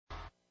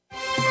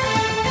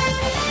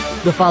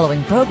The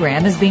following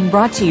program is being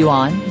brought to you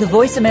on the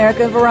Voice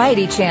America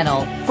Variety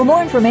Channel. For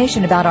more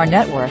information about our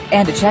network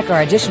and to check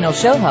our additional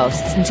show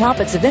hosts and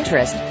topics of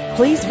interest,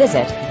 please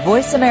visit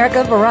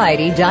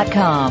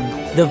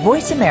voiceamericavariety.com. The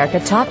Voice America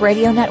Talk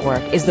Radio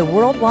Network is the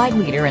worldwide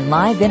leader in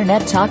live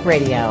Internet talk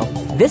radio.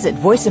 Visit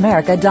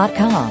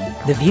voiceamerica.com.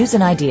 The views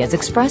and ideas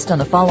expressed on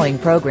the following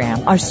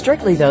program are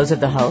strictly those of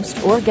the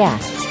host or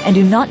guests and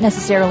do not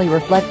necessarily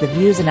reflect the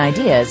views and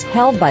ideas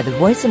held by the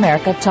Voice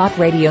America Talk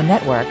Radio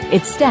Network,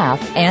 its staff,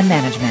 and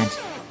management.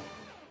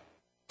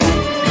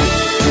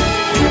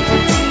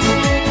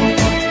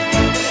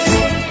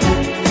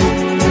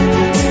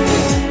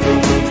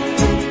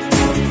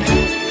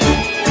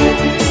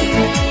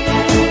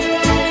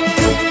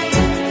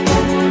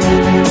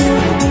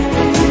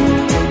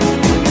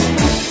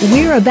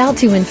 We're about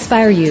to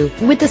inspire you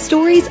with the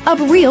stories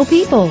of real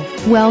people.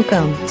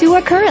 Welcome to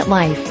Our Current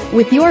Life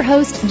with your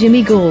host,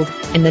 Jimmy Gould.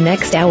 In the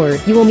next hour,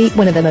 you will meet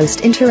one of the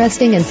most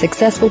interesting and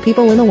successful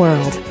people in the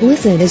world.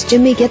 Listen as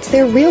Jimmy gets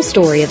their real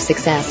story of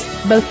success,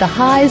 both the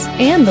highs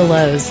and the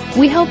lows.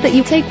 We hope that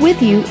you take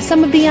with you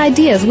some of the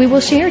ideas we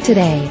will share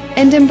today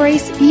and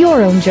embrace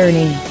your own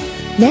journey.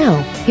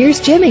 Now, here's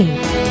Jimmy.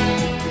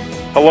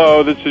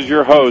 Hello, this is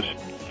your host,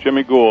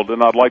 Jimmy Gould,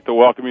 and I'd like to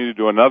welcome you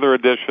to another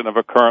edition of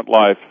A Current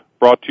Life,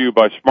 brought to you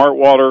by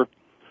Smartwater,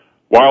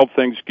 Wild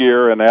Things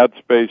Gear, and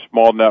AdSpace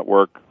Mall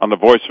Network on the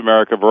Voice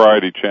America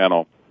Variety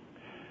Channel.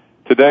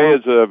 Today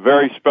is a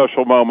very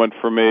special moment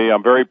for me.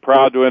 I'm very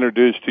proud to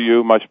introduce to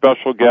you my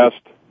special guest,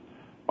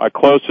 my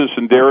closest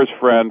and dearest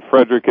friend,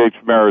 Frederic H.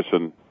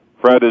 Mayerson.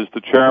 Fred is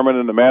the chairman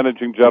and the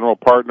managing general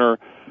partner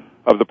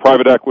of the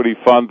private equity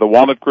fund, the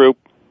Walnut Group,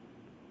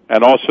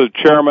 and also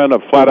chairman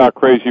of Flat Out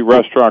Crazy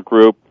Restaurant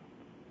Group,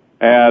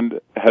 and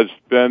has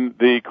been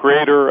the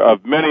creator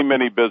of many,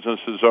 many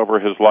businesses over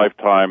his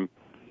lifetime,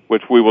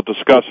 which we will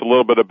discuss a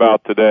little bit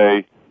about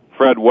today.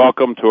 Fred,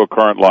 welcome to A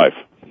Current Life.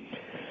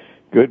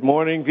 Good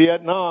morning,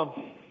 Vietnam.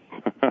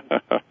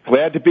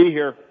 Glad to be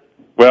here.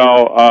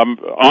 Well, I'm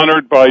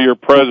honored by your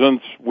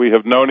presence. We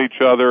have known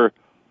each other,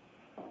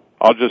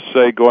 I'll just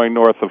say, going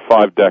north of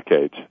 5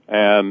 decades.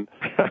 And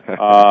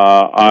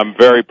I'm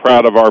very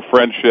proud of our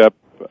friendship.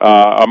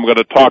 I'm going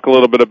to talk a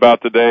little bit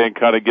about today and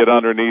kind of get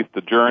underneath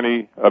the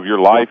journey of your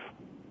life.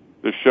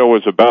 This show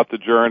is about the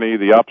journey,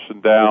 the ups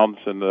and downs,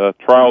 and the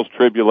trials,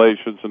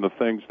 tribulations, and the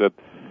things that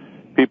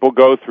people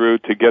go through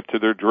to get to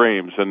their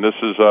dreams. And this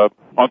is a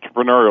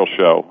entrepreneurial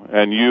show,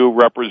 and you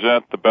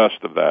represent the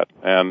best of that.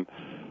 And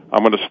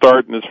I'm going to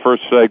start in this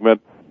first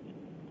segment.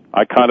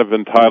 I kind of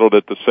entitled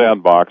it The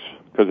Sandbox,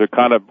 because it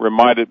kind of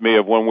reminded me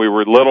of when we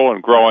were little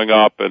and growing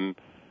up. And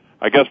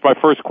I guess my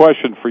first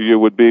question for you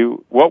would be,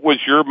 what was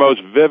your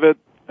most vivid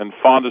and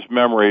fondest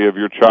memory of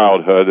your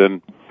childhood?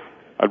 And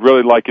I'd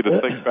really like you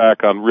to think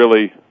back on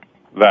really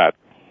that.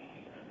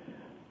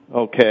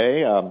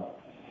 Okay. I'm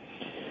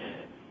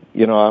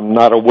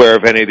not aware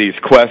of any of these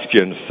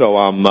questions, so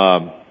I'm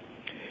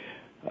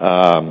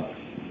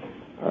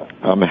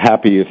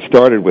happy you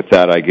started with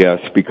that, I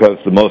guess, because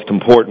the most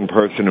important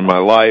person in my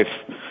life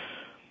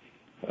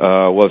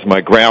was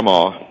my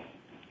grandma,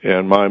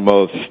 and my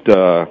most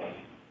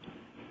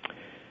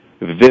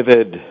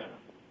vivid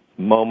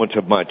moment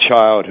of my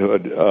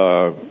childhood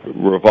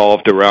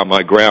revolved around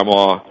my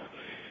grandma,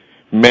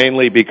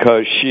 mainly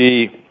because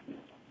she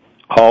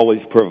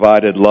always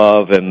provided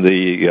love and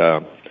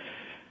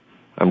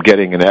I'm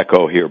getting an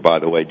echo here, by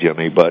the way,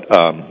 Jimmy, but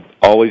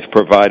always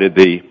provided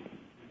the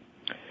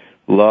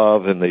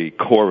love and the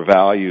core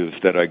values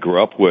that I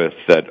grew up with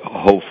that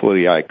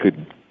hopefully I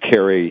could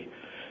carry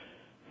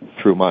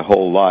through my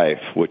whole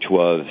life, which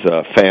was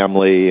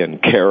family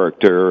and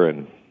character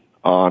and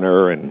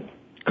honor and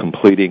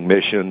completing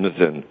missions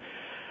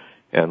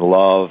and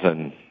love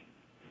and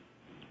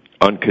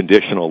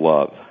unconditional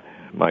love.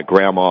 My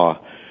grandma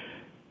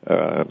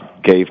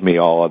gave me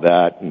all of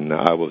that, and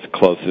I was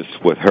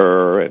closest with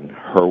her and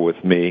her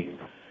with me.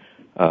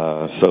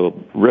 So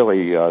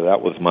really,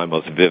 that was my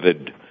most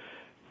vivid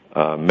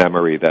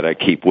memory that I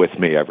keep with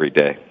me every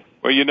day.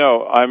 Well,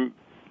 I'm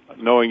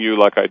knowing you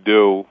like I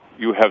do.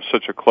 You have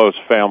such a close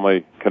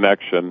family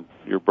connection,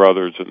 your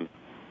brothers and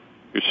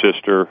your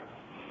sister,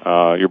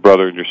 your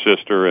brother and your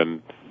sister,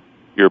 and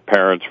your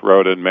parents,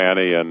 Rhoda and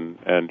Manny, and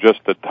just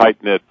a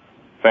tight-knit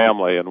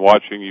family, and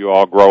watching you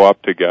all grow up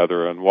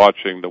together and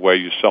watching the way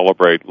you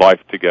celebrate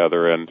life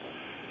together and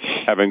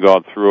having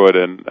gone through it.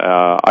 And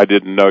I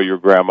didn't know your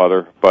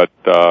grandmother, but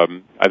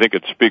I think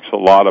it speaks a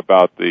lot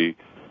about the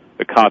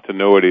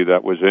continuity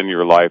that was in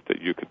your life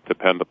that you could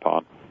depend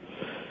upon.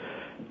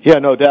 Yeah,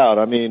 no doubt.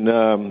 I mean,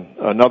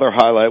 another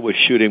highlight was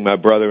shooting my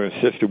brother and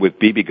sister with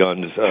BB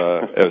guns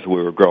as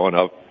we were growing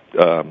up.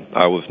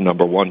 I was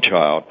number one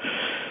child.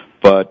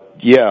 But,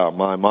 yeah,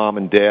 my mom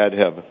and dad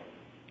have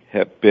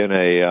been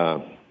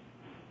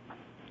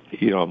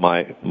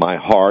my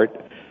heart,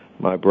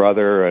 my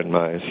brother and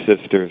my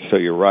sister, so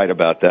you're right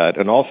about that.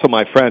 And also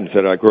my friends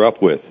that I grew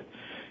up with,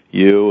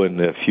 you and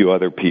a few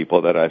other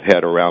people that I've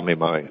had around me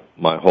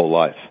my whole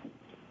life.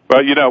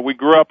 Well, we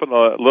grew up in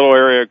a little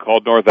area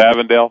called North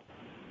Avondale,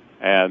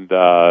 And,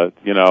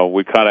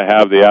 we kind of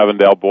have the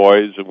Avondale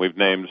Boys, and we've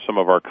named some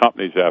of our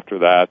companies after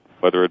that,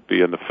 whether it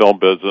be in the film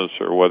business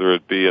or whether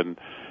it be in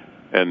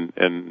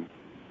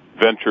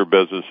venture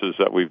businesses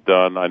that we've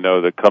done. I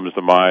know that comes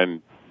to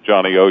mind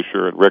Johnny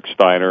Osher and Rick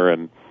Steiner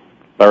and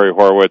Larry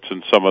Horowitz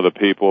and some of the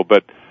people.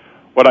 But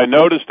what I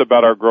noticed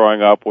about our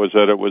growing up was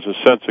that it was a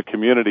sense of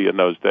community in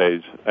those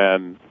days.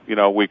 And,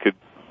 we could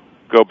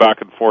go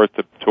back and forth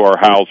to our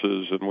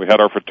houses, and we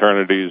had our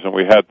fraternities, and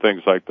we had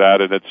things like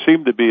that. And it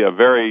seemed to be a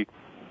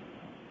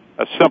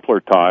simpler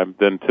time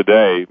than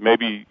today.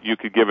 Maybe you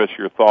could give us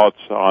your thoughts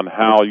on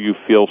how you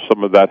feel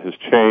some of that has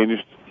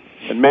changed,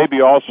 and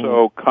maybe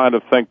also kind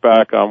of think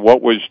back on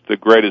what was the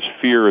greatest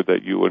fear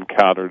that you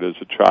encountered as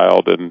a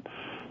child and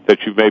that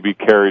you maybe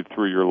carried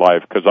through your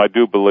life, because I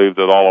do believe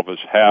that all of us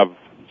have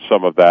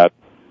some of that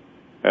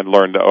and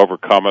learn to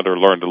overcome it or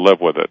learn to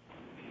live with it.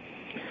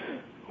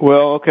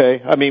 Well,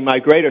 okay. I mean, my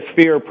greatest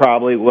fear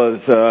probably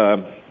was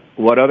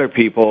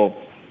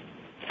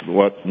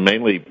what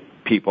mainly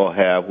people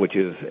have, which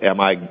is, am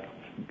I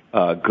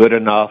good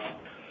enough,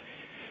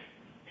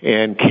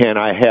 and can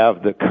I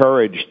have the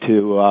courage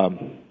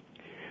to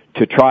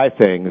try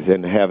things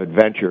and have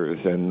adventures?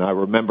 And I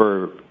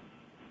remember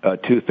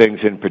two things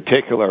in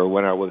particular.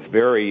 When I was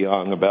very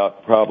young,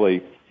 about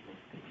probably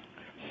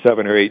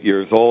 7 or 8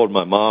 years old,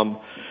 my mom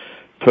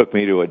took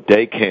me to a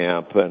day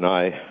camp, and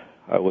I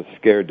was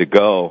scared to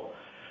go.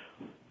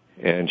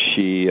 And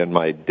she and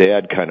my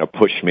dad kind of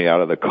pushed me out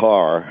of the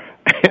car,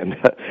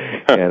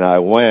 and I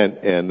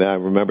went, and I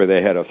remember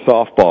they had a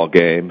softball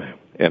game,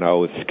 and I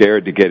was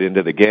scared to get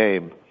into the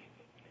game,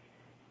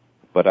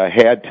 but I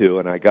had to,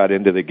 and I got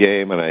into the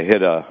game, and I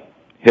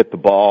hit the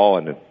ball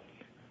and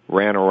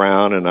ran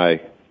around, and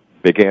I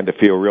began to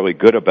feel really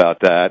good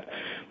about that.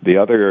 The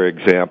other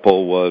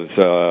example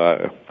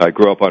was I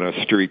grew up on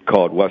a street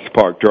called West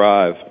Park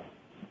Drive,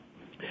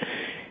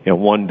 and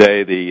one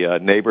day the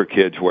neighbor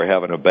kids were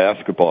having a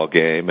basketball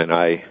game, and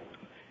I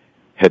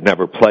had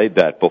never played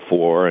that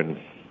before, and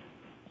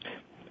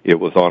it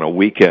was on a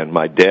weekend.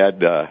 My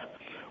dad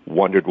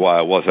wondered why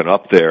I wasn't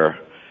up there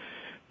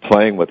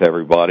playing with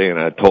everybody, and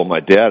I told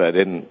my dad I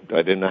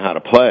didn't know how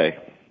to play.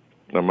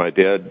 And my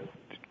dad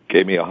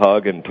gave me a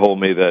hug and told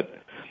me that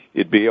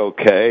it'd be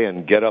okay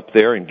and get up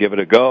there and give it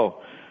a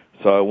go.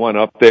 So I went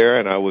up there,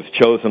 and I was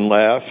chosen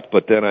last,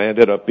 but then I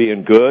ended up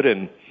being good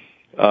and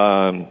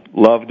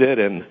loved it,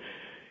 and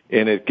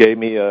it gave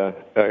me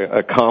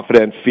a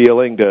confident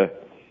feeling to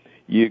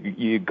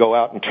you go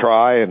out and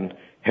try and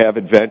have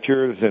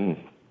adventures, and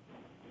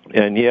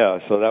yeah,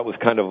 so that was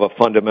kind of a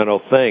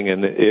fundamental thing,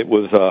 and it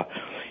was a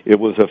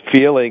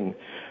feeling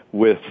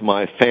with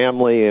my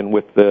family and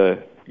with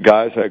the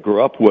guys I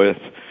grew up with,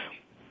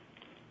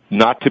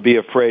 not to be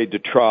afraid to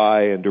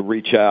try and to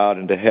reach out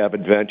and to have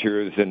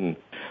adventures and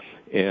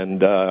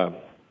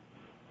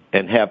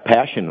have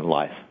passion in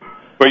life.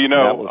 Well,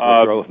 that was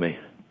what drove me.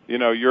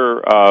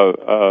 Your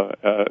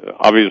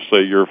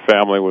obviously your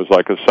family was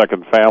like a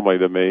second family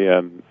to me,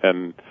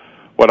 and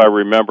what I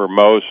remember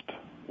most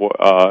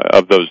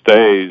of those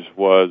days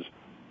was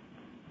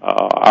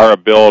our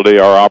ability,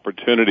 our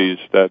opportunities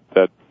that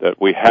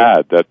we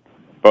had, that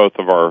both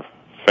of our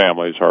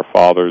families, our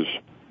fathers,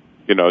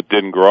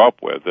 didn't grow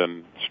up with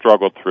and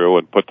struggled through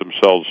and put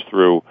themselves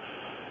through,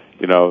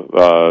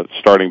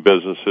 starting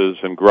businesses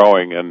and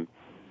growing. And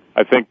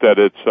I think that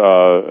it's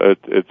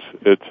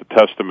a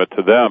testament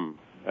to them.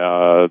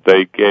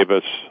 They gave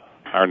us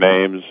our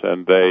names,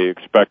 and they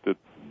expected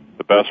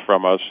the best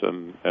from us,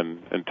 and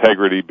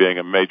integrity being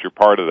a major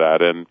part of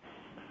that. And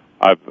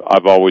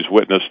I've always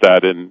witnessed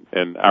that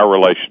in our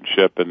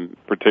relationship, and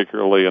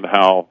particularly in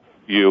how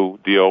you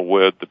deal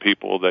with the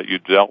people that you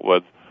dealt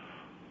with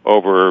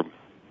over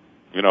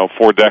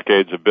 4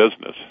 decades of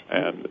business.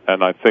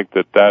 And I think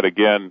that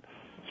again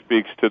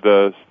speaks to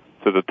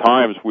the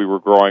times we were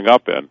growing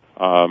up in.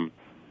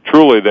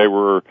 Truly,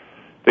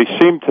 they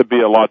seemed to be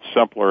a lot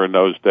simpler in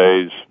those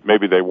days.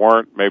 Maybe they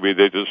weren't. Maybe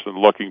they just,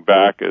 looking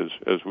back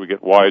as we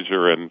get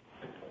wiser and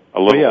a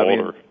little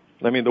older.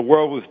 I mean, the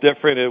world was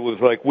different. It was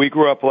like we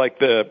grew up like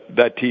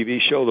that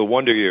TV show, The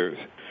Wonder Years.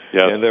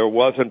 Yes. And there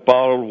wasn't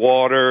bottled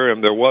water,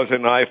 and there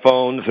wasn't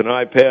iPhones and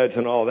iPads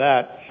and all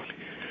that.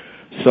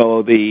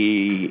 So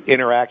the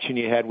interaction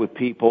you had with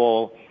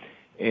people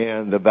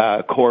and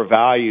the core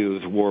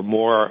values were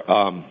more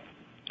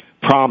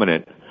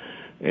prominent,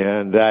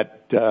 and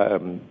that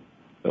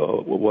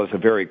was a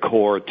very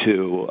core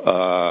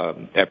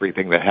to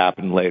everything that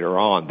happened later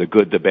on, the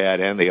good, the bad,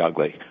 and the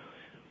ugly.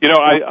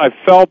 I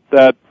felt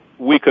that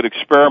we could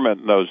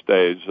experiment in those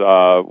days.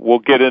 We'll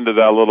get into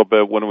that a little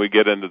bit when we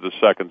get into the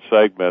second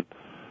segment.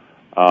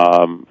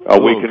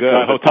 We can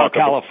good. Hotel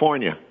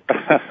California.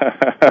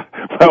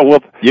 Well,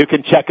 you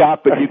can check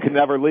out, but you can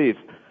never leave.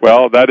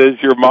 Well, that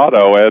is your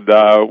motto, and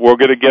we're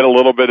going to get a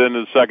little bit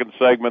into the second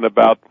segment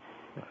about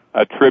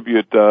a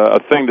tribute, a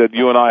thing that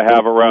you and I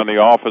have around the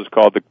office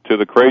called To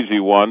the Crazy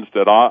Ones,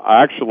 that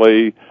I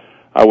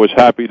was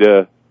happy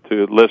to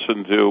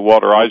listen to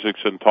Walter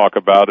Isaacson talk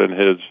about in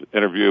his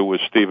interview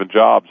with Stephen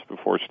Jobs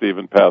before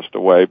Stephen passed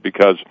away,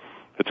 because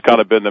it's kind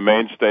of been the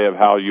mainstay of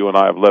how you and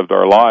I have lived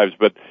our lives.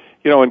 But,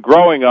 in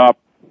growing up,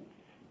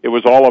 it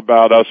was all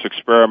about us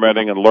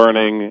experimenting and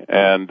learning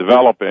and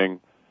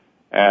developing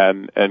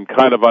and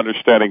kind of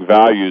understanding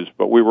values.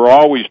 But we were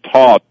always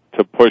taught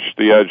to push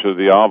the edge of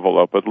the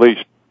envelope. At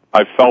least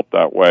I felt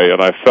that way,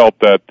 and I felt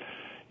that,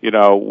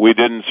 we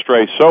didn't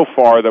stray so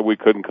far that we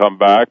couldn't come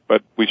back,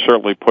 but we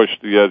certainly pushed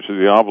the edge of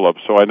the envelope.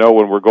 So I know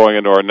when we're going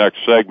into our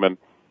next segment,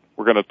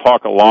 we're going to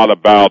talk a lot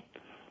about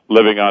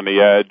living on the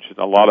edge and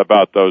a lot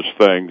about those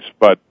things.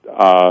 But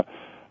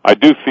I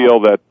do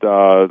feel that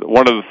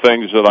one of the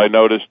things that I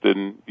noticed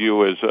in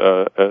you is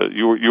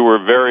you were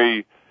a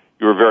very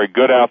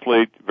good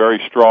athlete,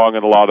 very strong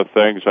in a lot of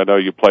things. I know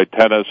you played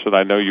tennis, and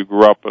I know you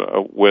grew up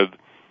with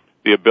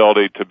the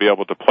ability to be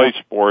able to play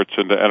sports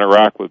and to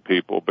interact with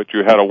people, but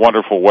you had a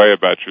wonderful way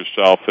about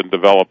yourself in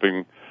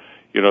developing,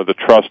 the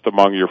trust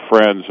among your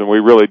friends, and we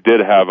really did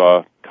have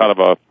a kind of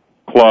a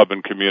club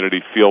and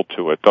community feel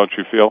to it, don't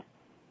you feel?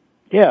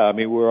 Yeah, I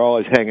mean, we were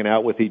always hanging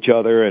out with each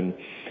other and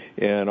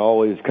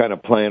always kind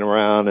of playing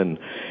around and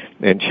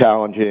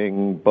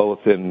challenging both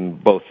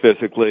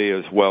physically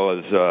as well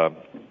as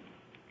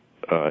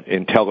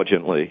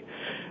intelligently.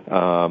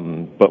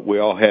 But we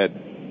all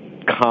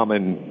had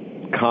common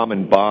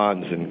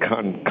bonds and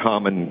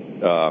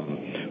common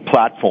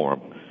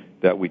platform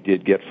that we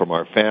did get from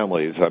our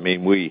families. I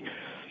mean,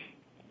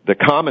 the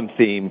common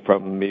theme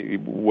from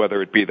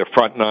whether it be the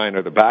front nine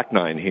or the back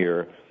nine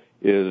here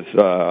is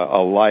a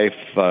life,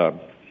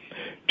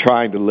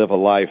 trying to live a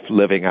life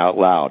living out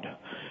loud.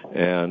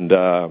 And,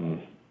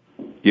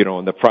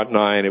 in the front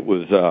nine, it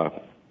was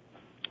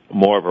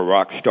more of a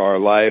rock star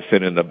life,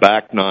 and in the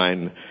back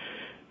nine,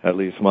 at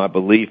least my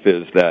belief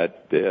is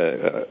that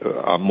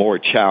I'm more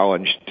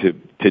challenged to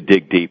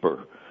dig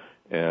deeper,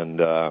 and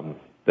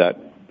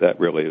that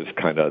really is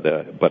kind of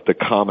but the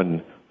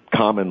common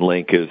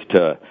link is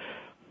to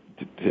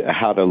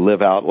how to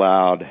live out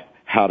loud,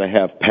 how to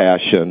have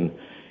passion,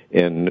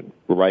 and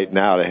right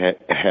now to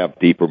have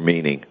deeper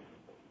meaning.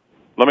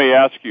 Let me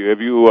ask you: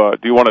 do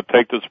you want to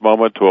take this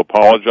moment to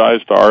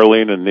apologize to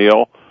Arlene and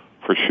Neil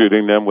for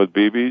shooting them with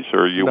BBs,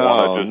 or you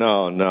want to just...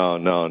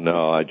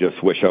 No. I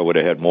just wish I would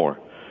have had more.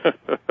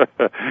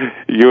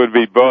 You and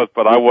me both,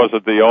 but I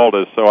wasn't the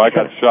oldest, so I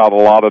got shot a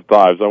lot of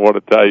times, I want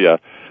to tell you.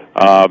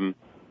 I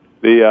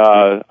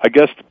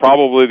guess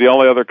probably the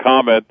only other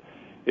comment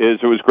is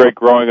it was great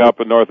growing up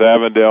in North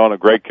Avondale in a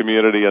great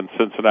community in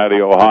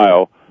Cincinnati,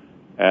 Ohio,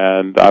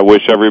 and I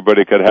wish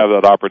everybody could have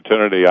that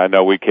opportunity. I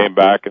know we came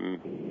back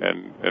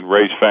and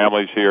raised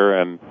families here,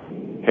 and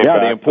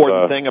the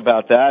important thing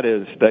about that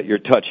is that you're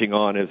touching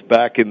on is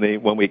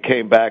when we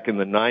came back in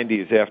the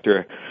 90s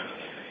after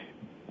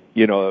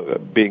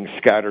being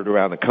scattered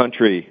around the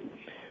country,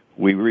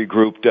 we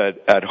regrouped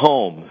at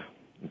home.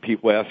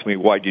 People ask me,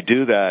 why'd you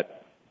do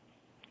that?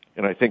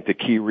 And I think the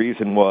key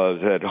reason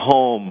was at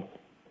home,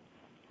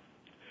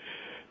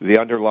 the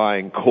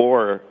underlying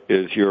core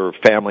is your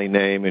family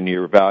name and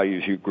your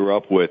values you grew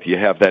up with. You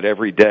have that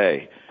every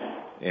day.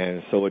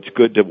 And so it's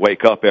good to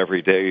wake up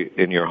every day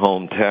in your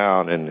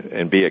hometown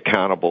and be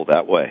accountable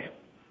that way.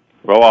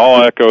 Well,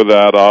 I'll echo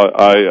that.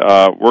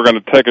 We're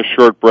going to take a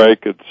short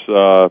break.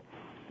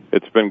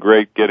 It's been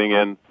great getting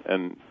in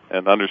and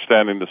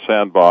understanding the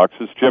sandbox.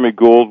 It's Jimmy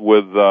Gould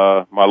with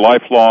my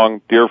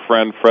lifelong dear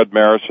friend Fred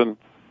Mayerson,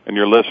 and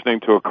you're listening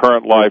to A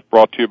Current Life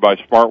brought to you by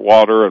Smart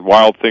Water and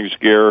Wild Things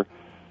Gear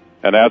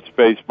and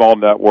AdSpace Mall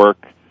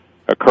Network.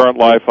 A Current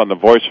Life on the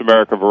Voice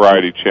America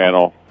Variety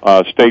Channel.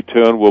 Stay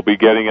tuned. We'll be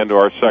getting into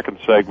our second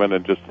segment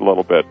in just a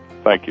little bit.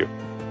 Thank you.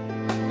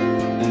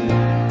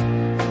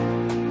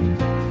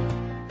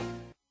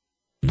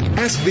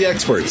 Ask the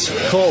experts.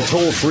 Call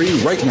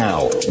toll-free right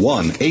now,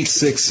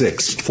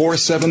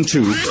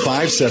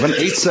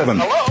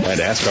 1-866-472-5787. And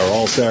ask our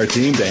All-Star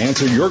team to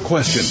answer your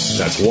question.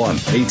 That's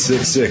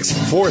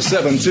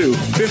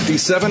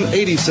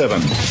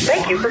 1-866-472-5787.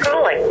 Thank you for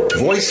calling.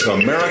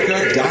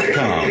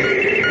 VoiceAmerica.com.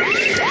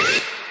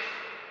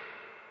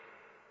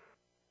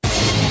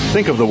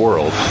 Think of the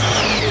world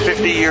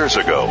 50 years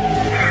ago.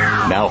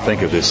 Now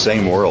think of this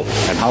same world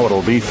and how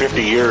it'll be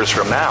 50 years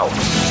from now.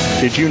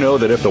 Did you know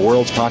that if the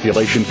world's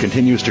population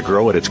continues to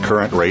grow at its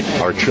current rate,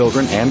 our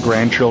children and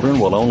grandchildren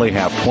will only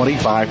have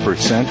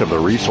 25% of the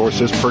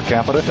resources per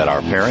capita that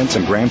our parents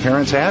and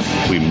grandparents had?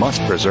 We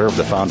must preserve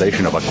the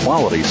foundation of a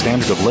quality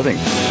standard of living.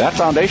 That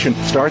foundation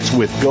starts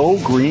with Go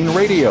Green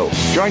Radio.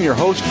 Join your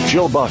host,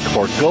 Jill Buck,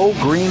 for Go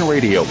Green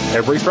Radio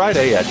every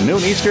Friday at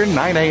noon Eastern,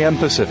 9 a.m.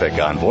 Pacific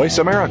on Voice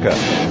America.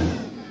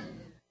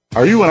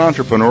 Are you an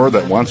entrepreneur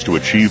that wants to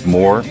achieve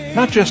more?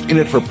 Not just in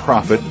it for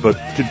profit, but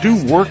to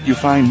do work you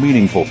find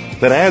meaningful,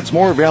 that adds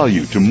more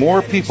value to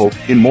more people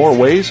in more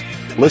ways?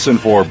 Listen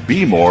for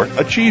Be More,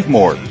 Achieve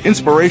More,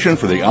 Inspiration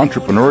for the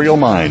Entrepreneurial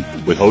Mind.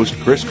 With host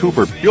Chris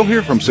Cooper, you'll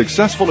hear from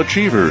successful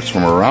achievers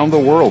from around the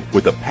world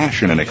with the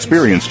passion and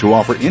experience to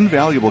offer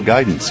invaluable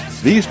guidance.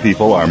 These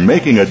people are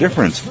making a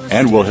difference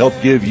and will help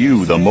give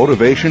you the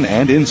motivation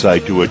and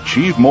insight to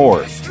achieve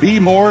more. Be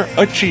More,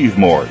 Achieve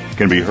More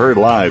can be heard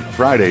live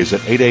Fridays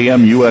at 8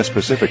 a.m. U.S.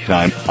 Pacific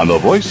Time on the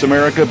Voice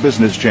America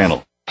Business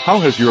Channel. How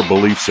has your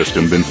belief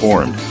system been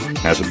formed?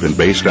 Has it been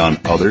based on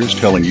others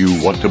telling you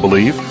what to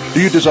believe?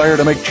 Do you desire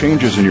to make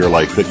changes in your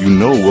life that you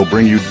know will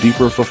bring you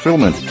deeper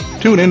fulfillment?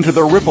 Tune in to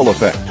The Ripple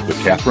Effect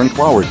with Catherine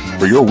Cloward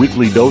for your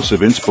weekly dose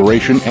of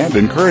inspiration and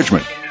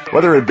encouragement.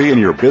 Whether it be in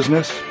your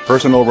business,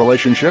 personal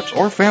relationships,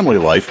 or family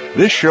life,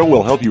 this show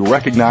will help you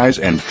recognize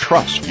and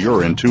trust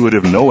your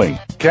intuitive knowing.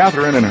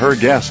 Catherine and her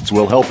guests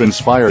will help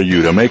inspire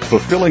you to make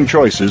fulfilling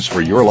choices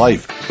for your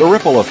life. The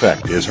Ripple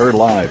Effect is heard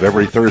live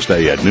every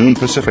Thursday at noon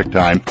Pacific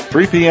Time,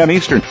 3 p.m.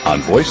 Eastern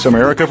on Voice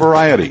America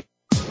Variety.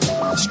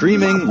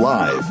 Streaming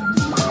live,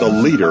 the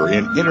leader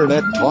in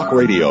Internet talk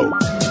radio,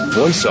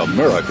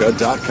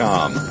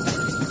 voiceamerica.com.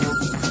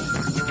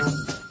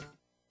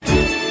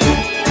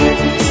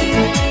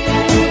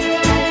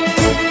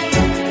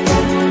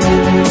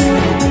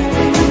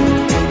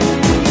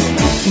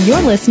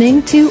 You're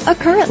listening to A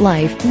Current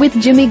Life with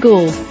Jimmy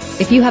Gould.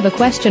 If you have a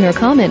question or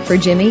comment for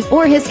Jimmy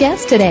or his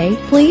guest today,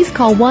 please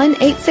call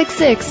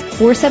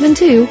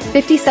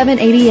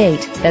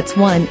 1-866-472-5788. That's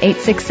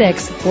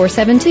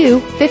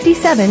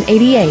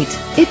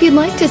 1-866-472-5788. If you'd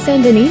like to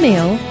send an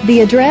email,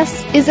 the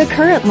address is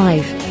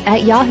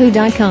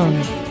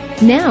acurrentlife@yahoo.com.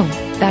 Now,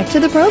 back to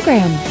the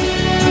program.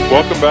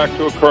 Welcome back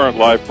to A Current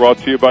Life, brought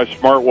to you by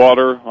Smart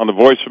Water on the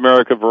Voice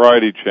America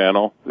Variety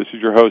Channel. This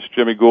is your host,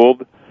 Jimmy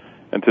Gould.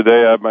 And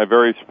today I have my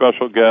very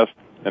special guest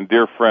and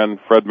dear friend,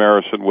 Fred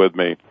Mayerson, with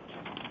me.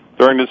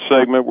 During this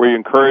segment, we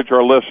encourage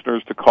our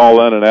listeners to call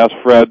in and ask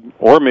Fred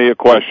or me a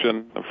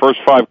question. The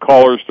first 5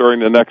 callers during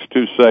the next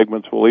 2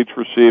 segments will each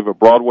receive a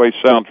Broadway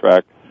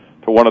soundtrack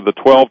to one of the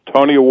 12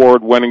 Tony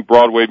Award-winning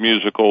Broadway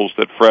musicals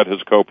that Fred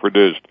has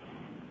co-produced.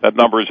 That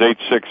number is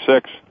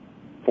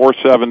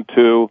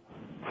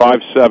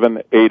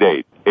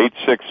 866-472-5788.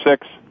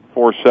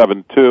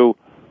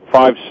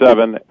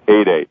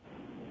 866-472-5788.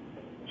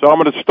 So I'm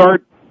going to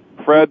start,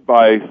 Fred,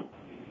 by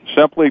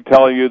simply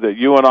telling you that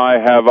you and I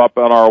have up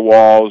on our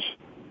walls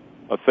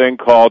a thing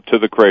called To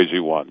the Crazy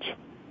Ones.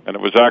 And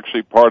it was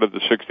actually part of the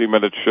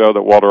 60-minute show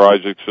that Walter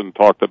Isaacson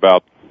talked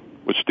about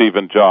with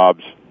Stephen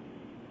Jobs.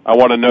 I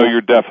want to know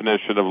your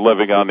definition of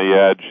living on the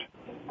edge,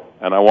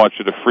 and I want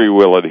you to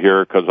freewheel it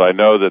here, because I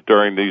know that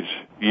during these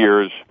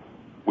years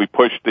we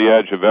pushed the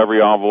edge of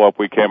every envelope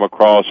we came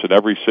across in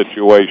every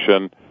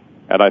situation,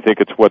 and I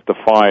think it's what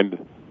defined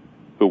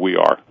who we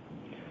are.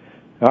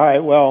 All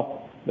right,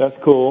 well, that's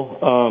cool.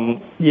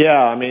 The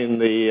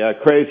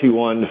Crazy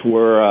Ones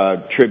were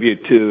a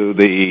tribute to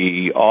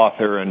the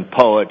author and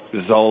poet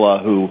Zola,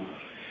 who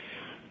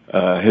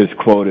his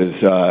quote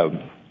is,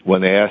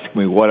 when they asked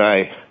me what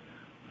I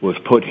was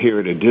put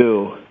here to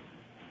do,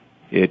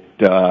 it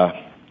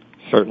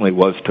certainly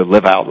was to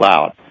live out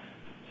loud.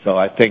 So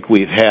I think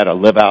we've had a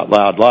live out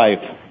loud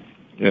life,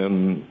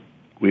 and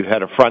we've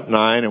had a front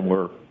 9, and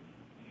we're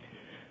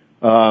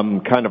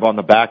kind of on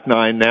the back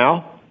 9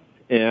 now.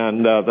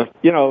 And the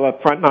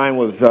front 9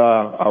 was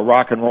a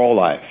rock and roll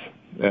life.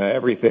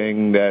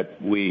 Everything that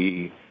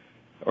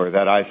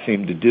that I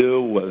seemed to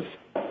do was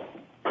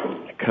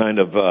kind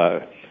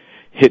of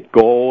hit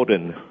gold,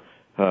 and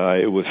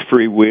it was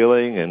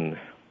freewheeling, and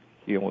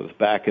it was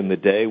back in the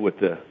day with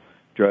the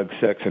drug,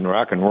 sex, and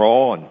rock and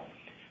roll, and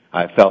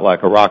I felt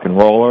like a rock and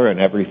roller, and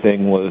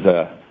everything was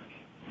a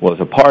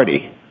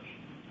party.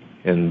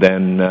 And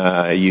then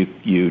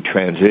you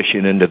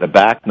transition into the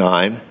back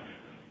 9.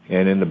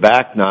 And in the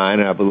back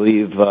 9, I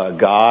believe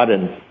God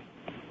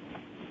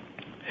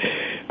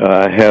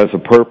has a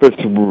purpose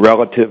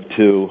relative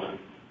to,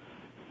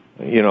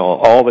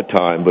 all the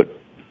time, but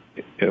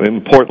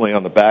importantly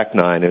on the back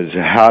 9 is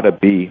how to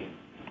be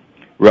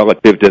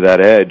relative to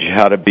that edge,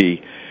 how to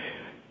be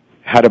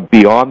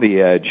on the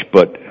edge,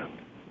 but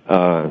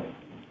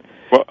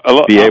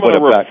be able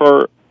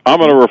to I'm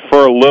going to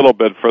refer a little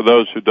bit, for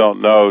those who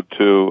don't know,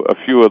 to a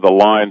few of the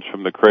lines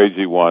from the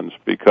Crazy Ones,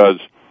 because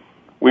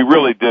we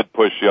really did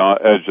push the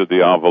edge of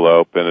the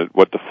envelope, and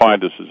what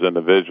defined us as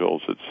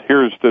individuals. It's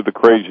here's to the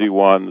crazy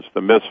ones,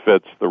 the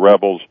misfits, the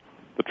rebels,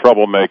 the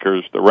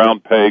troublemakers, the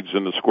round pegs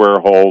in the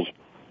square holes,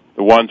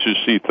 the ones who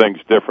see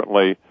things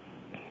differently.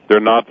 They're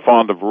not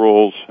fond of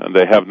rules, and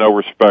they have no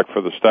respect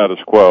for the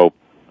status quo.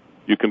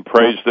 You can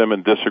praise them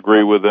and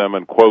disagree with them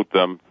and quote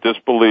them,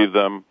 disbelieve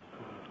them,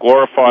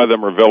 glorify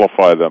them or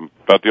vilify them,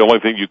 but the only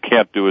thing you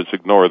can't do is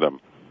ignore them,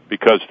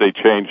 because they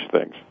change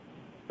things.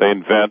 They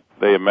invent,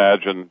 they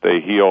imagine, they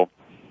heal,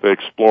 they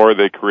explore,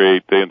 they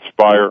create, they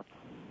inspire,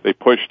 they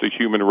push the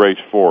human race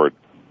forward.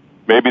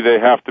 Maybe they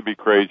have to be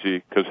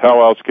crazy, because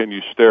how else can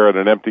you stare at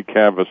an empty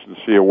canvas and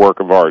see a work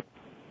of art,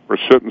 or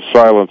sit in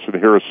silence and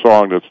hear a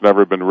song that's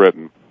never been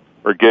written,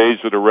 or gaze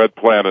at a red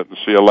planet and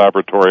see a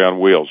laboratory on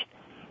wheels?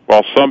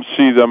 While some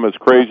see them as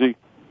crazy,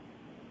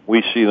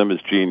 we see them as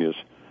genius,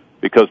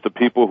 because the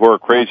people who are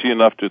crazy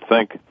enough to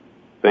think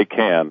that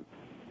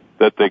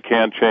they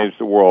can change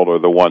the world, are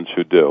the ones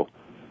who do.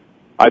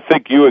 I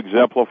think you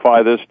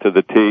exemplify this to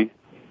the T.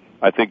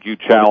 I think you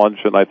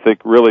challenge, and I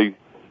think really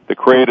the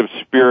creative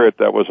spirit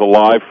that was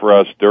alive for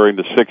us during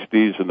the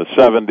 60s and the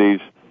 70s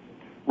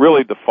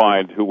really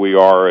defined who we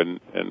are, and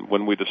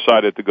when we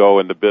decided to go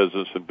into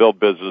business and build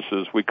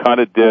businesses, we kind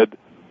of did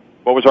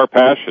what was our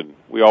passion?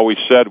 We always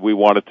said we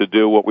wanted to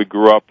do what we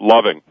grew up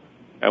loving,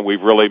 and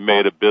we've really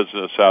made a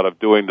business out of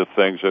doing the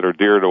things that are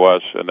dear to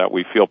us and that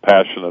we feel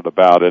passionate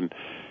about. And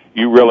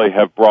you really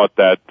have brought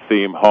that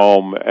theme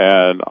home,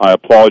 and I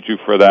applaud you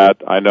for that.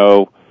 I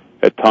know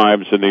at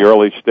times in the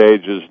early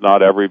stages,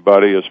 not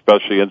everybody,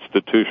 especially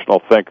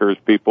institutional thinkers,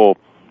 people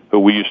who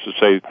we used to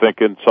say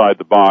think inside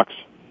the box,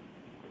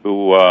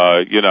 who,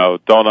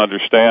 don't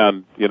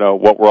understand,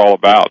 what we're all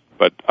about.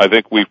 But I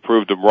think we've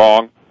proved them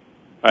wrong.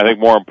 I think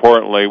more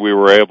importantly, we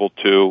were able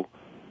to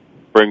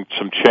bring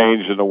some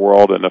change in the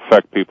world and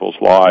affect people's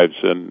lives,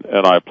 and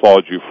I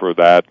applaud you for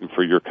that and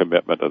for your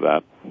commitment to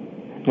that.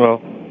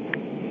 Well,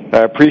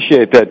 I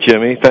appreciate that,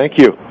 Jimmy. Thank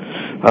you.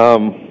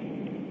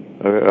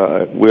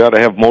 We ought to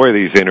have more of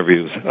these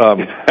interviews.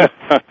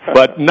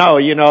 But no,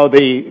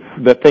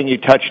 the thing you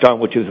touched on,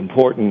 which is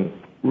important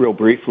real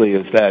briefly,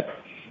 is that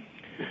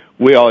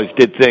we always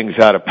did things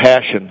out of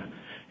passion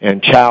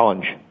and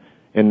challenge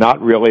and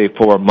not really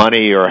for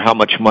money or how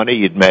much money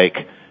you'd make.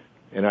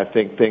 And I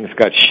think things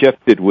got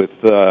shifted with,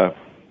 as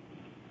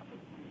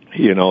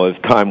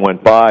time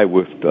went by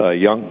with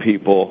young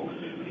people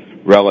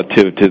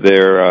relative to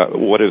their,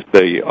 what is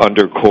the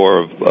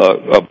undercore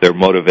of their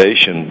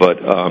motivation. But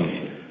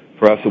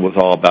for us, it was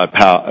all about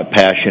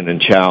passion and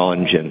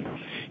challenge and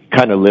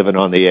kind of living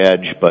on the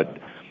edge. But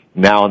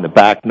now in the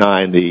back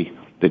nine,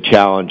 the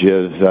challenge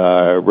is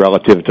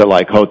relative to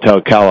like Hotel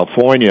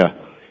California,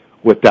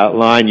 with that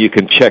line you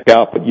can check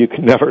out, but you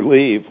can never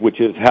leave, which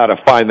is how to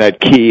find that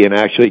key and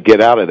actually get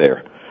out of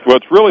there. Well,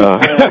 it's really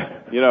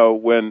sad,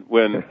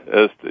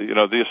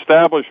 the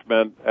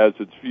establishment, as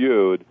it's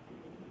viewed,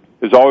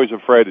 is always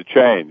afraid of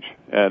change,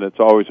 and it's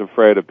always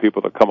afraid of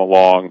people that come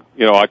along.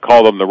 I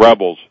call them the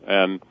rebels,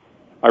 and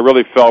I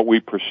really felt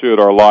we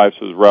pursued our lives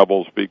as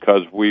rebels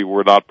because we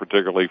were not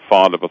particularly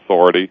fond of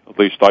authority. At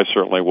least I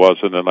certainly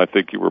wasn't, and I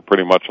think you were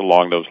pretty much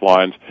along those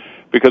lines,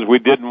 because we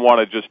didn't want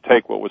to just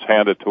take what was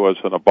handed to us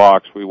in a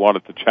box. We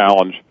wanted to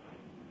challenge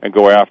and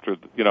go after,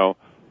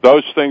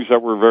 those things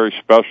that were very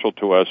special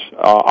to us.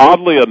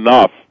 Oddly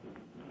enough,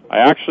 I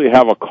actually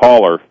have a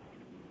caller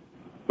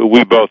who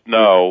we both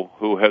know,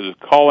 who is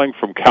calling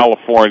from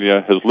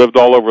California, has lived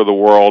all over the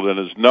world, and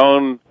is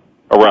known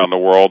around the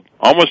world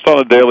almost on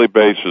a daily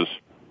basis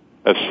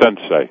as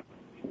Sensei.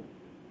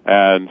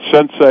 And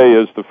Sensei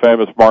is the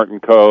famous Martin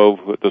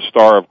Kove, the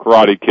star of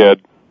Karate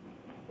Kid.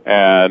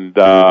 And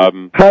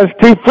that's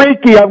too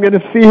freaky. I'm going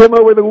to see him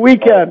over the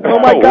weekend. Oh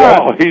my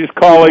God! Well, he's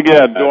calling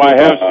in. Do I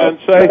have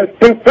Sensei?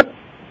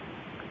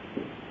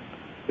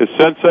 Is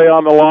Sensei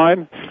on the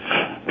line?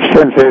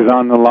 Sensei's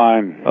on the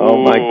line.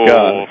 Oh my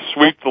God!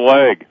 Sweep the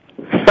leg.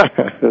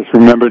 Just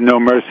remember, no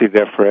mercy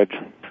there, Fred.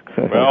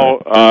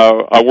 Well,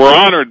 we're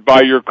honored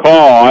by your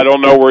call. I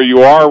don't know where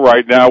you are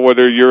right now,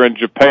 whether you're in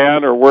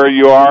Japan or where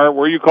you are.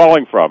 Where are you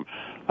calling from?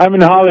 I'm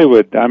in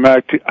Hollywood. I'm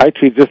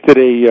actually just did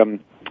a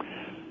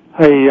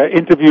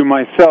interview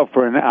myself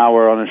for an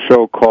hour on a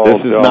show called...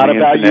 This is not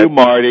about you,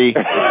 Marty. It's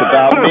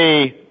about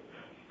me.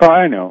 Oh,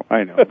 I know.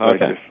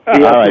 Okay. All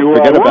right,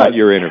 forget about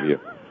your interview.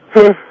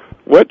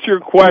 What's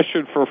your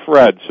question for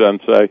Fred,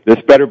 Sensei?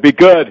 This better be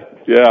good.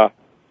 Yeah.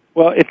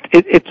 Well,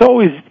 it's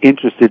always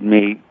interested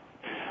me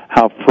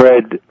how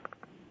Fred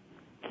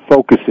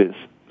focuses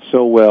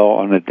so well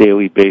on a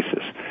daily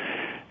basis.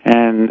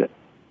 And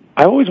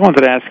I always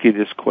wanted to ask you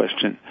this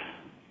question.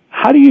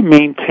 How do you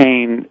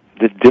maintain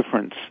the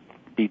difference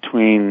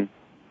between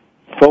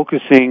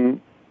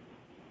focusing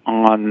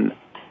on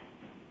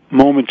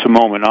moment to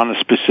moment on a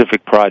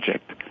specific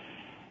project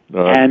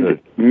and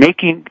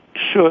making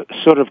sure,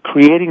 sort of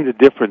creating the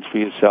difference for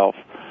yourself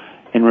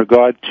in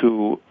regard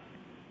to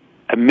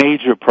a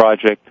major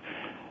project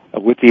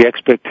with the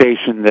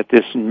expectation that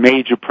this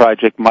major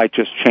project might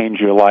just change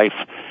your life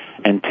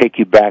and take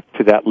you back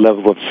to that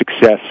level of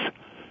success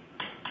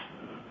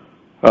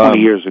 20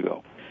 years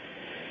ago?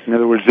 In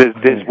other words,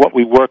 there's what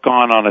we work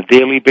on a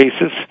daily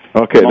basis.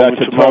 Okay, that's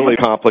a totally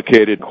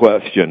complicated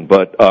question,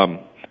 but...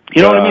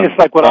 you know what I mean? It's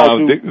like what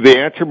I'll do. The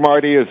answer,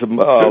 Marty, is a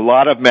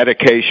lot of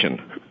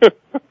medication.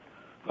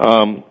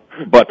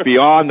 But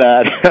beyond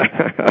that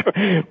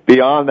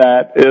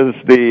is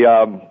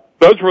the...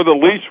 Those were the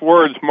least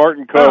words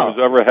Martin Kove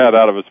has ever had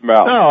out of his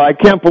mouth. No, I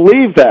can't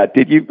believe that.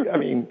 Did you? I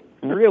mean,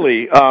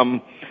 really?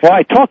 Well,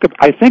 I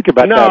think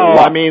about that a lot.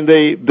 No, I mean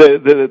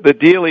the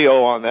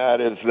dealio on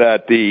that is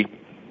that the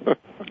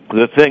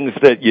things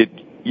that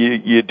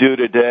you do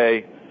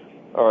today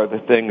are the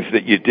things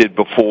that you did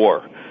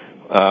before,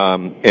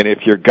 and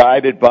if you're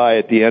guided by,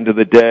 at the end of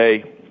the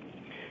day,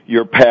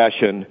 your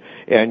passion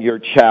and your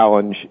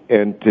challenge,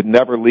 and to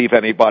never leave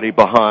anybody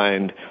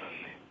behind.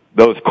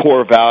 Those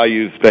core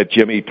values that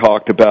Jimmy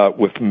talked about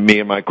with me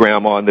and my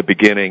grandma in the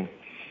beginning,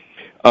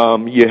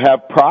 you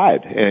have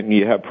pride, and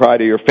you have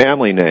pride of your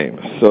family name.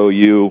 So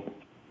you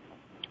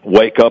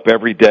wake up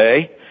every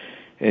day,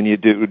 and you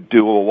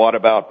do a what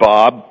about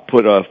Bob,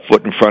 put a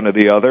foot in front of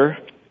the other,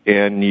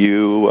 and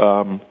you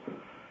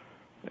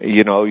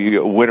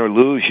win or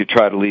lose, you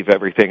try to leave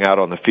everything out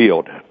on the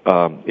field.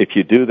 If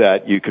you do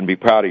that, you can be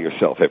proud of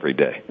yourself every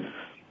day.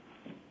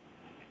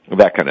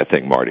 That kind of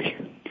thing, Marty.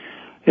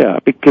 Yeah,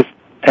 because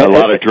a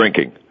lot of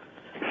drinking.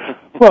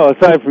 Well,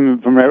 aside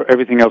from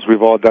everything else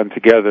we've all done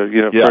together,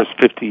 first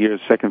 50 years,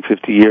 second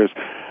 50 years,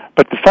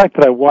 but the fact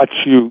that I watch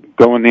you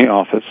go in the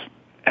office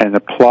and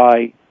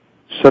apply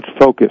such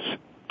focus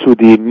to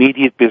the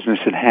immediate business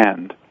at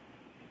hand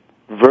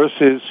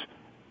versus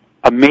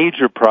a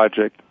major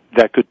project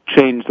that could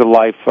change the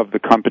life of the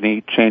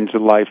company, change the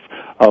life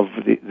of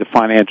the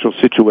financial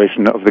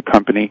situation of the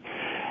company,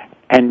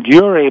 and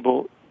you're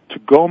able to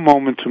go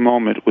moment to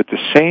moment with the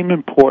same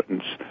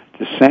importance,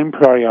 the same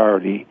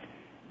priority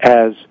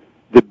as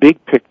the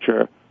big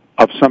picture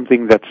of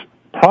something that's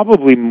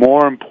probably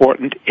more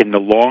important in the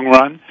long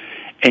run,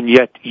 and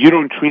yet you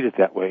don't treat it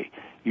that way.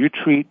 You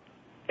treat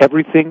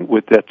everything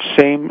with that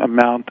same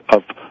amount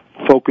of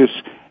focus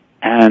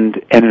and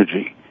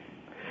energy.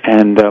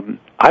 And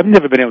I've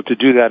never been able to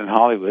do that in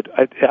Hollywood.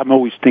 I'm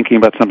always thinking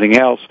about something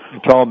else.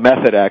 It's all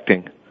method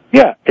acting.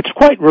 Yeah, it's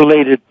quite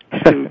related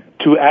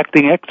to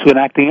acting, to an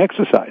acting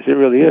exercise. It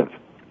really is.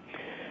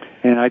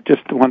 And I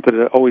just wanted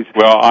to always...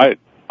 Well,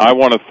 I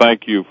want to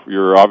thank you.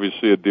 You're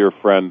obviously a dear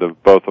friend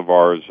of both of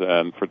ours,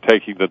 and for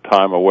taking the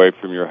time away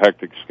from your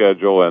hectic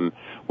schedule. And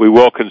we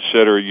will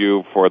consider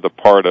you for the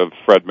part of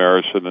Fred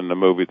Mayerson in the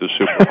movie The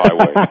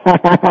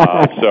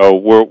Superhighway. So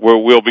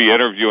we'll be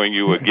interviewing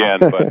you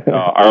again. But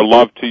our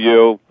love to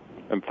you,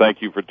 and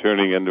thank you for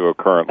tuning into A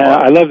Current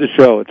Life. I love the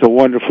show. It's a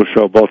wonderful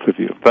show, both of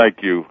you.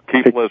 Thank you.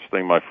 Keep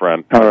listening, my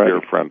friend. All right.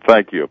 Dear friend.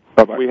 Thank you.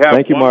 Bye-bye. We have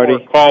thank you, one Marty.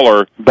 more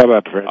caller.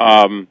 Bye-bye, Fred.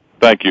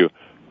 Thank you.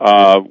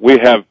 We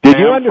have. Did Pam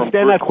you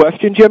understand that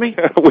question, Jimmy?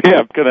 We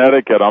have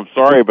Connecticut. I'm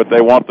sorry, but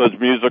they want those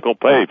musical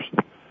tapes.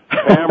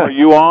 Pam, are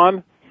you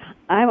on?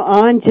 I'm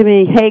on,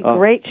 Jimmy. Hey,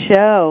 great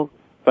show.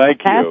 Thank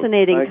you.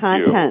 Fascinating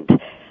content.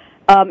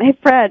 Hey,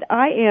 Fred,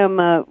 I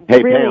am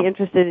really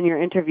interested in your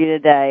interview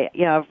today.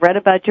 I've read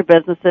about your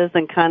businesses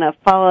and kind of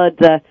followed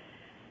the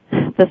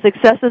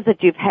successes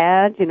that you've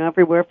had,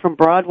 everywhere from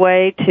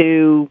Broadway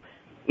to,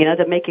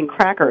 to making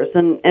crackers.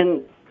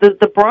 And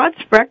the broad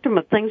spectrum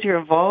of things you're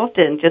involved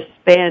in just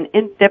span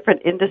in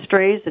different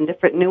industries and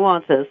different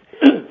nuances.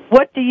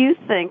 What do you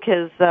think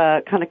has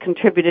kind of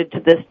contributed to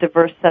this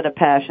diverse set of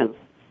passions?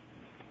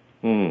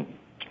 Well,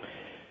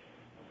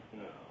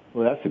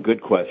 that's a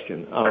good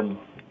question.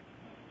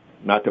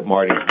 Not that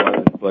Marty's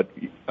wasn't, but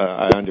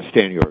I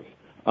understand yours.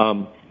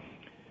 Well,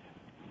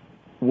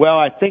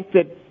 I think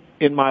that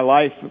in my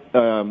life,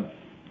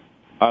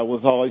 I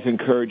was always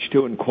encouraged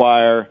to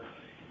inquire,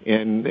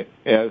 and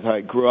as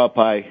I grew up,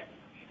 I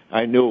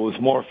knew it was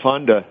more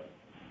fun to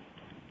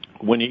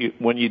when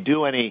you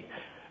do any.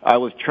 I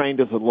was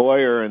trained as a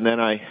lawyer, and then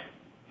I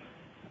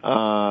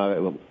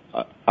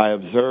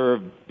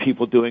observed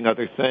people doing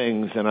other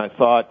things, and I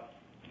thought,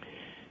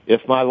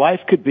 if my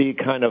life could be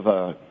kind of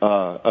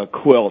a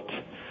quilt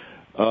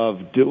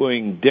of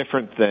doing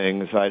different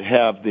things, I'd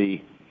have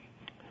the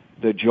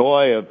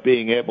joy of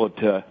being able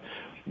to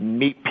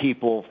meet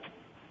people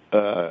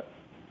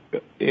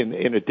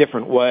in a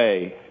different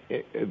way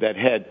that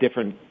had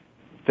different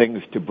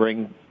things to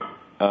bring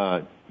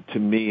to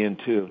me and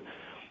to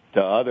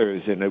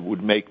others, and it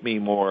would make me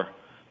more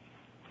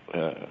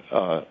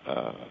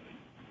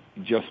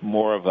just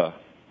more of a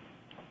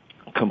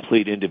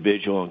complete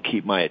individual and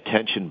keep my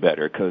attention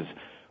better. Because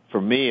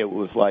for me, it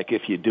was like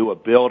if you do a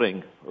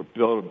building or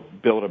build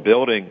a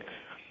building,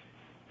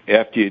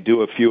 after you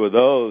do a few of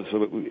those,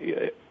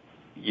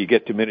 you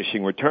get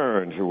diminishing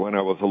returns. Or when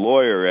I was a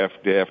lawyer,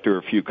 after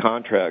a few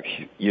contracts,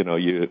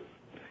 it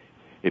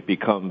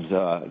becomes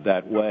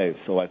that way.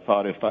 So I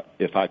thought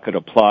if I could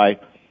apply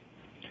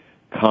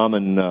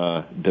common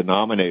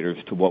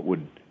denominators to what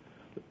would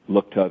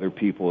look to other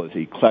people as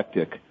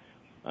eclectic,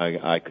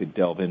 I could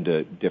delve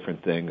into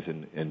different things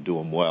and do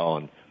them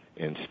well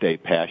and stay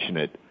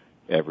passionate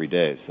every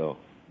day. So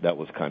that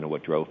was kind of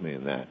what drove me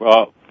in that.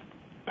 Well,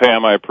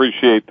 Pam, I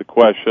appreciate the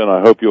question.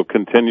 I hope you'll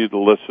continue to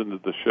listen to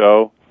the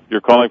show. You're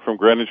calling from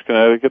Greenwich,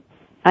 Connecticut?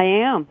 I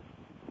am.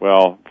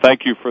 Well,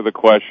 thank you for the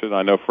question.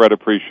 I know Fred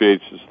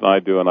appreciates this, and I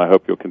do, and I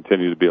hope you'll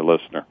continue to be a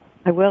listener.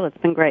 I will. It's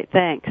been great.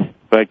 Thanks.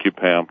 Thank you,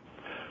 Pam.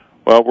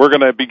 Well, we're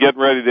going to be getting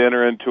ready to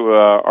enter into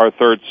our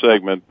third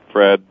segment,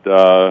 Fred.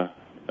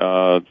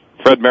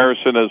 Fred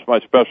Mayerson is my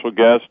special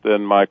guest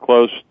and my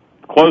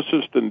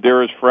closest and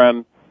dearest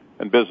friend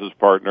and business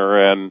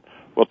partner, and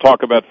we'll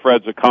talk about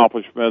Fred's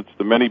accomplishments,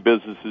 the many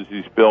businesses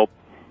he's built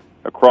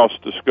across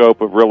the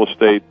scope of real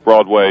estate,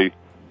 Broadway,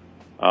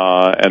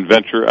 and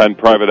venture and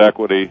private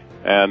equity.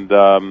 And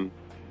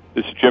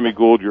this is Jimmy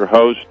Gould, your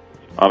host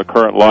on A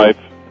Current Life,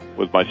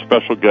 with my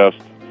special guest,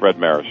 Fred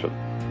Mayerson.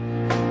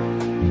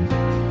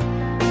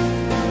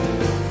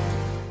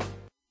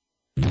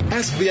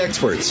 Ask the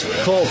experts.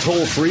 Call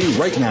toll-free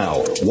right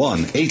now,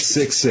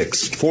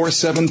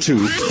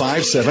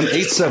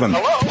 1-866-472-5787.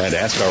 And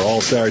ask our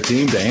All-Star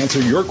team to answer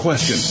your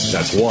question.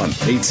 That's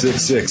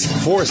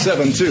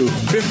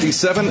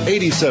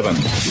 1-866-472-5787.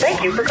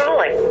 Thank you for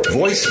calling.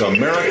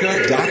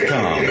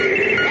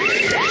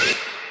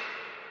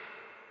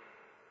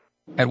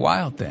 VoiceAmerica.com. At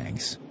Wild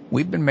Things,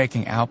 we've been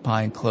making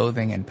alpine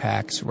clothing and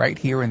packs right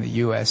here in the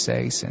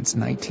USA since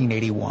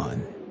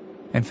 1981.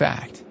 In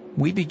fact,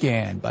 We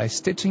began by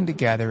stitching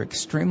together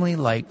extremely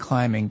light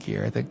climbing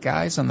gear that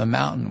guys on the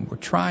mountain were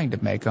trying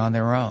to make on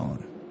their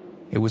own.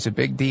 It was a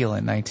big deal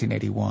in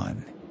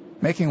 1981,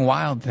 making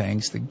Wild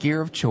Things the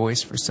gear of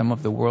choice for some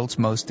of the world's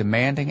most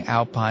demanding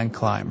alpine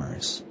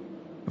climbers.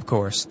 Of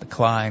course, the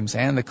climbs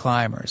and the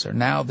climbers are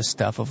now the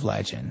stuff of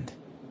legend.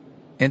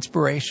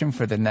 Inspiration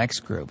for the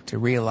next group to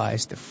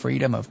realize the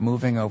freedom of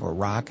moving over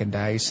rock and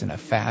ice in a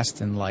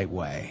fast and light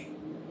way.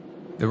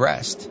 The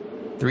rest,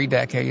 3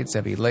 decades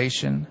of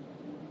elation,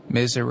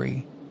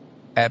 misery,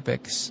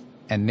 epics,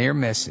 and near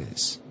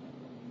misses,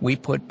 we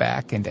put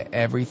back into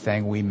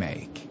everything we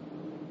make.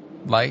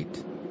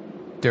 Light,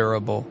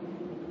 durable,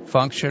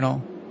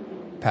 functional,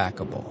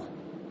 packable.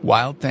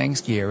 Wild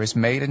Things gear is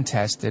made and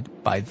tested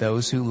by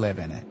those who live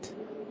in it.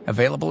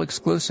 Available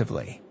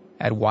exclusively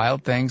at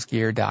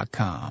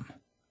wildthingsgear.com.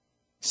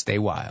 Stay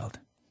wild.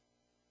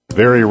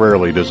 Very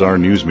rarely does our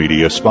news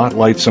media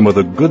spotlight some of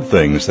the good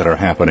things that are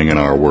happening in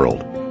our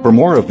world. For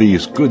more of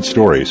these good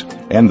stories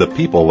and the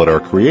people that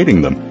are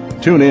creating them,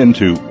 tune in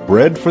to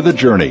Bread for the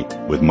Journey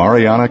with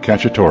Mariana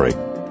Cacciatore.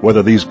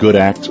 Whether these good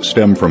acts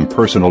stem from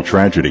personal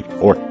tragedy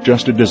or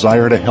just a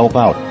desire to help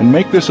out and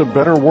make this a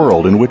better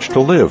world in which to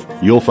live,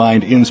 you'll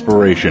find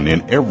inspiration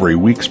in every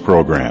week's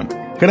program.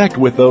 Connect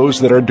with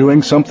those that are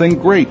doing something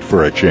great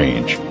for a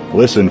change.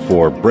 Listen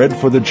for Bread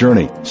for the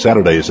Journey,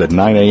 Saturdays at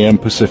 9 a.m.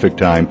 Pacific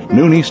Time,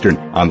 noon Eastern,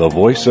 on the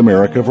Voice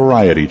America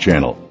Variety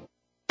Channel.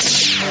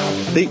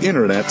 The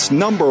Internet's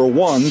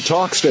 #1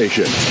 talk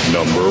station.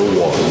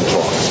 #1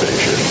 talk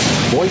station.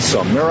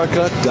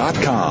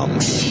 VoiceAmerica.com.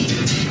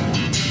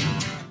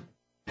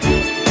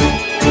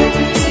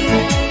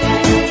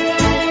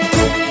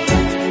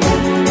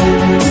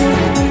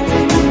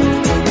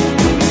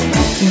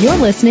 You're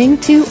listening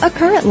to A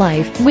Current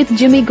Life with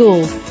Jimmy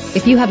Gould.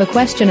 If you have a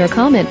question or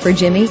comment for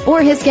Jimmy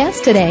or his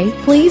guest today,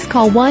 please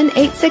call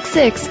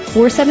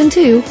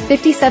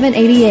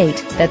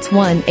 1-866-472-5788. That's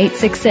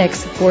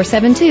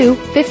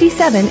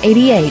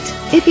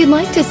 1-866-472-5788. If you'd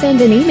like to send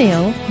an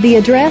email, the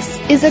address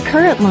is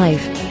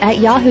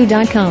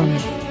acurrentlife@yahoo.com.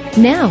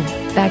 Now,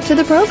 back to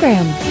the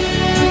program.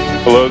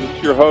 Hello, this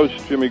is your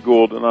host, Jimmy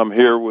Gould, and I'm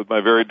here with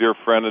my very dear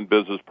friend and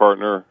business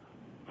partner,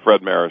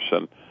 Fred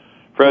Mayerson.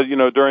 Fred,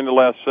 during the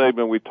last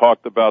segment, we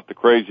talked about the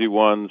crazy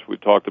ones. We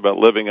talked about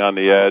living on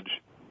the edge.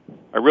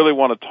 I really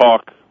want to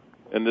talk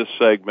in this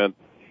segment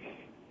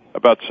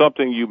about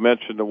something you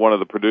mentioned to one of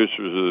the producers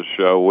of the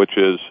show, which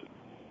is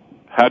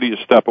how do you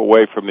step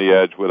away from the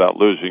edge without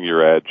losing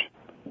your edge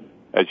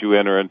as you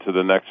enter into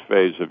the next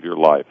phase of your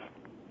life?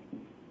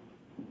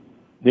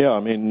 Yeah,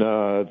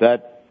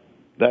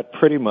 that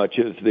pretty much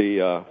is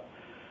the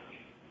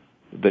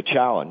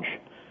challenge.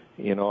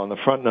 On the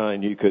front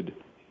nine, you could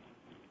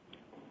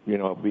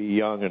be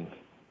young and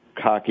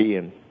cocky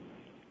and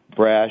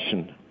brash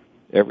and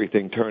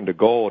everything turned to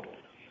gold.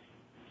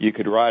 You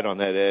could ride on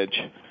that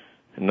edge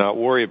and not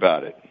worry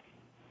about it.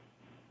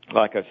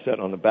 Like I said,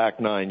 on the back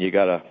nine, you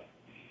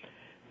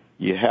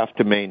have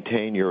to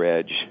maintain your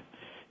edge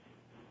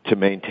to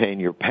maintain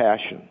your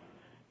passion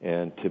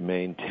and to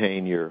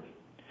maintain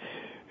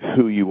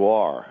who you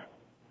are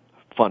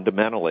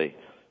fundamentally.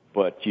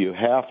 But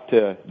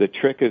the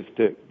trick is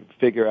to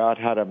figure out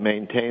how to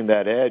maintain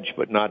that edge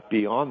but not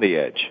be on the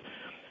edge.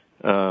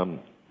 In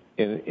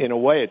a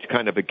way, it's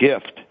kind of a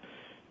gift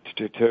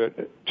to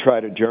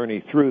try to journey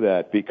through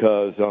that,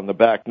 because on the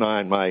back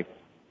nine, my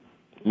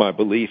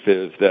belief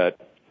is that,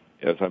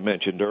 as I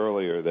mentioned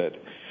earlier, that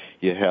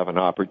you have an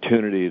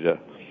opportunity to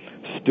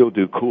still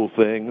do cool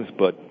things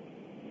but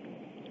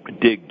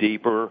dig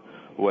deeper,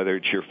 whether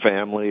it's your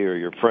family or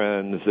your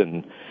friends,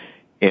 and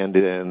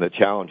the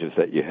challenges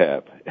that you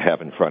have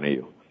in front of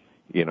you.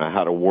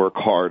 How to work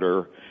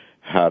harder,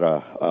 how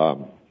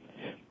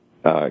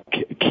to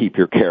keep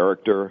your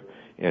character.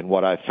 And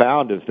what I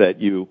found is that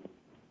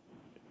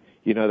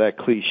that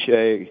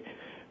cliche,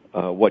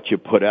 what you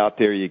put out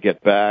there, you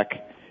get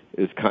back,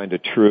 is kind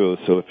of true.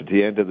 So if at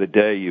the end of the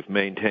day you've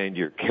maintained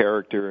your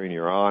character and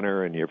your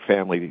honor and your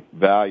family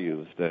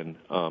values, then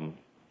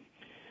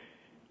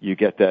you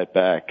get that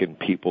back, and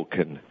people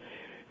can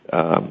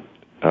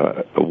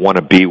want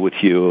to be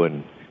with you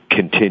and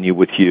continue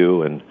with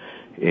you, and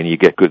you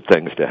get good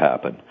things to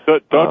happen.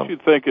 Don't you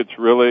think it's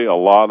really a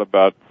lot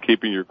about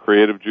keeping your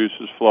creative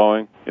juices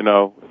flowing?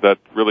 That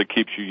really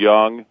keeps you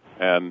young,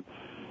 and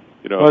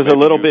it's a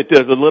little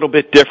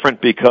bit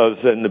different, because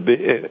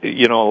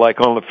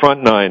like on the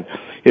front nine,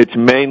 it's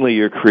mainly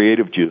your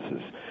creative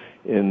juices.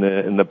 In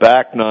the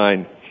back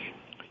nine,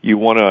 you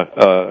want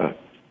to.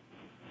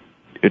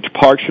 It's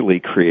partially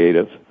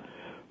creative,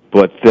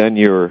 but then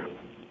you're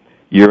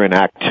in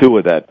Act 2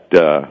 of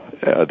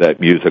that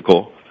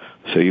musical,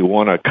 so you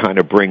want to kind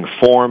of bring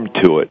form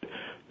to it.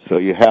 So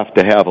you have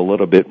to have a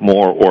little bit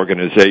more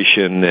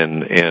organization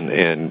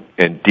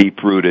and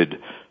deep-rooted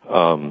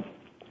a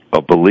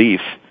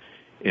belief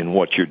in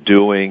what you're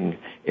doing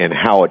and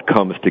how it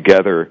comes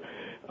together.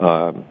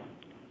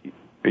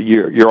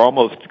 You're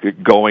almost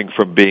going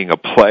from being a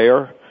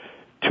player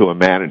to a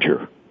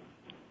manager,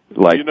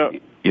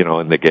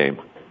 in the game.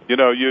 You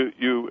know,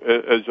 you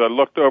as I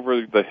looked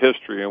over the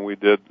history, and we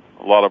did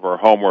a lot of our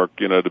homework,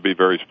 you know, to be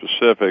very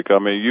specific. I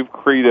mean, you've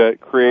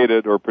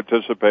created or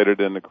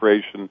participated in the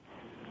creation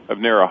of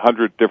near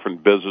 100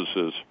 different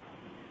businesses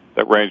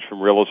that range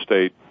from real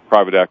estate,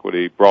 private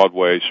equity,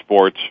 Broadway,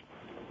 sports.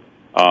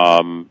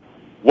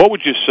 What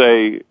would you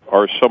say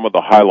are some of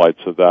the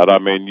highlights of that? I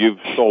mean, you've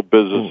sold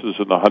businesses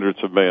in the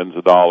hundreds of millions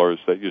of dollars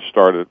that you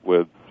started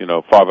with, you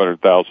know,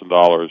 $500,000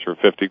 or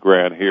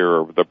 $50,000 here,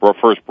 or the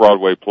first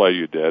Broadway play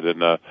you did, and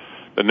the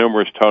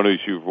numerous Tonys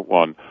you've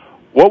won.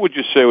 What would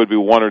you say would be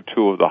one or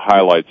two of the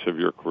highlights of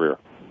your career?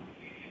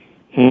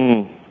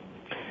 You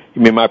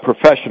mean my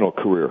professional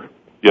career?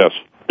 Yes.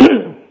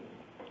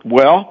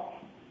 Well,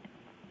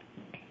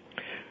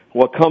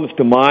 what comes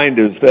to mind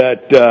is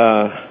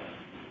that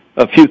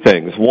a few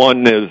things.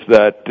 One is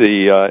that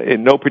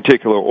in no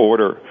particular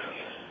order,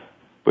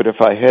 but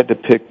if I had to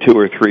pick two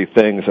or three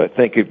things, I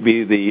think it'd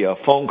be the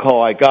phone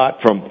call I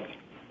got from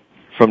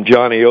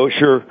Johnny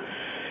Osher,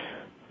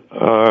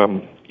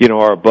 you know,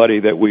 our buddy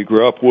that we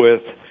grew up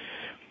with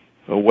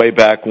way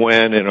back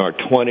when in our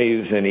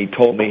 20s, and he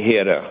told me he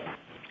had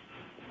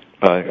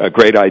a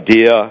great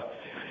idea,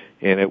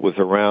 and it was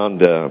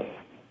around,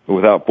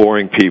 without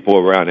boring people,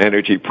 around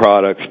energy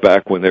products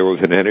back when there was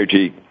an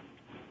energy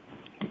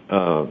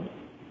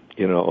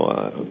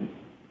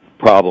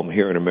problem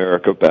here in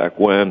America back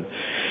when.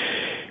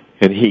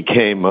 And he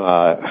came,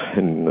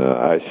 and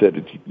I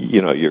said,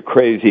 you know, you're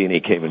crazy. And he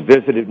came and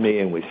visited me,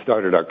 and we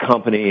started our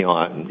company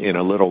in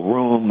a little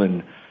room,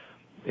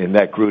 and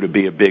that grew to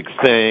be a big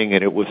thing.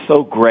 And it was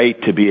so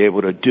great to be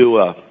able to do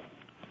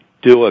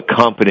a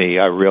company,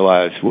 I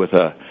realized, with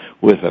a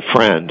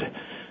friend.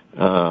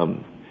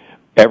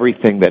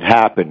 Everything that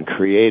happened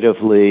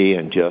creatively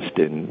and just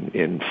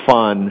in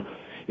fun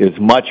is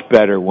much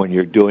better when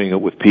you're doing it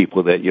with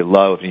people that you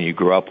love and you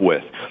grew up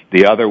with.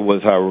 The other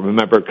was, I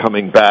remember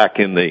coming back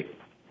in the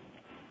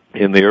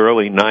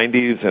early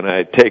 90s, and I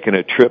had taken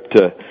a trip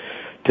to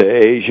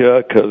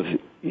Asia, because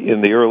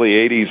in the early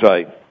 80s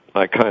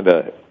I kind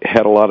of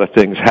had a lot of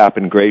things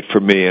happen great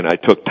for me, and I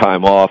took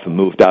time off and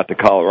moved out to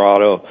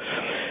Colorado.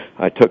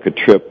 I took a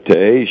trip to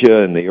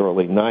Asia in the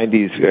early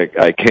 90s.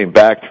 I came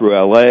back through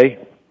L.A.,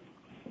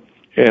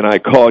 and I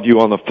called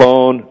you on the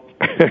phone.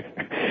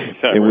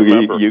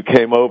 And you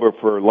came over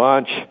for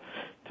lunch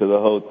to the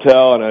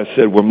hotel, and I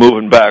said, we're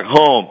moving back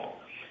home,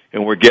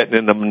 and we're getting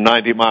in the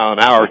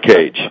 90-mile-an-hour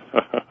cage.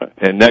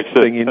 And next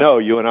thing you know,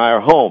 you and I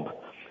are home.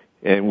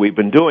 And we've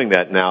been doing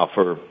that now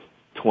for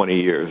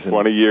 20 years.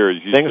 20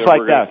 years. Things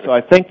like that. So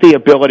I think the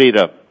ability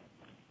to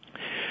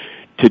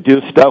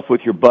do stuff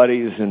with your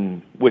buddies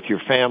and with your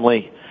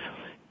family,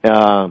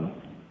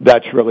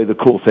 that's really the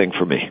cool thing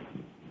for me.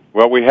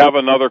 Well, we have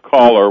another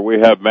caller. We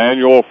have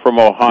Manuel from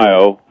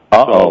Ohio.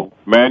 So,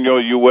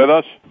 Manuel, you with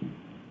us?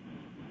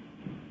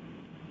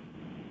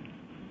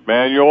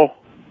 Manuel?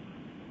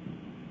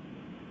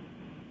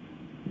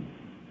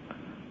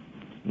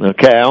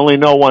 Okay, I only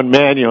know one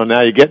Manuel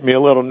now. You get me a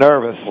little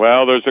nervous.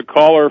 Well, there's a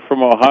caller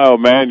from Ohio,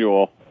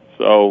 Manuel.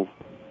 So,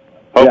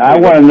 yeah, I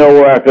want to know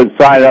where I can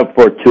sign up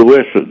for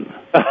tuition.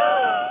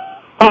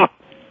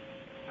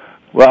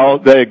 Well,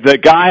 the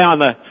guy on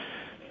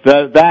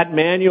that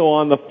Manuel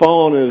on the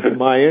phone is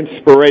my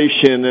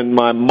inspiration and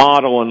my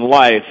model in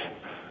life,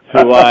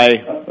 who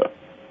I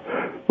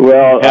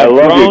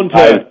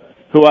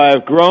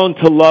have grown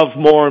to love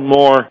more and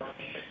more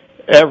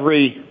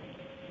every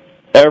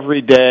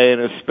day,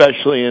 and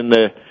especially in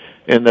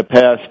the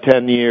past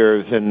 10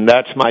 years, and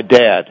that's my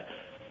dad.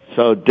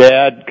 So,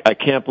 Dad, I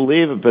can't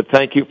believe it, but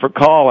thank you for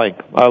calling.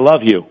 I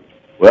love you.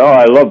 Well,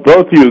 I love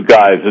both of you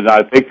guys, and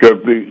I think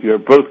you're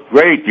both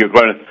great. You're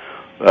going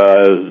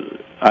to,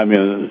 I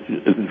mean,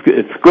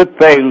 it's a good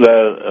thing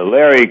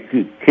Larry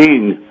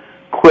King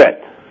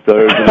quit. So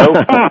there's no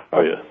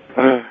for you.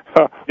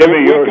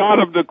 Jimmy, we got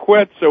him to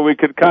quit so we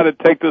could kind of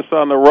take this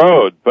on the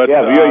road. But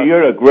yeah,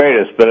 you're the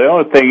greatest. But the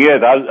only thing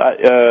is,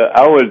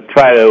 I would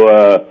try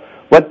to.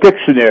 What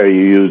dictionary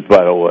you use,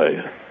 by the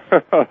way?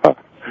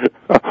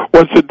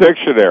 What's a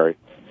dictionary?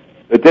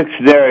 A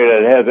dictionary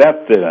that has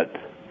F in it.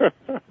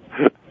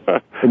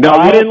 No,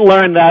 I didn't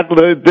learn that.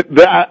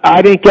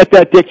 I didn't get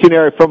that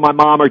dictionary from my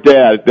mom or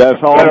dad.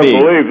 That's all me. I don't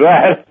believe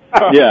that.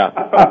 Yeah.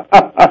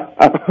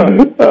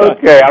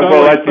 Okay, I'm going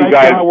to let you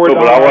guys go,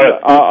 but I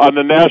want on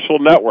the national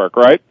network,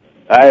 right?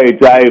 I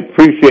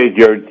appreciate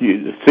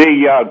seeing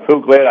you. I'm so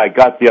glad I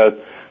got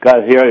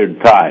here in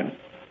time.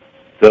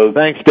 So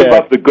thanks, Dad. Keep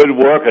up the good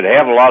work and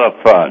have a lot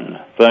of fun.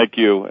 Thank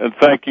you, and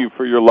thank you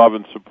for your love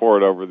and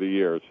support over the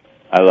years.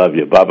 I love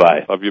you.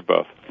 Bye-bye. Love you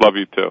both. Love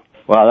you too.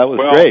 Wow, that was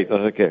great.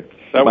 Okay.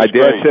 My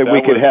dad said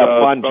we could have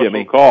fun,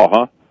 Jimmy. Call,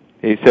 huh?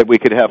 He said we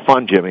could have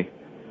fun, Jimmy.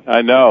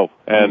 I know,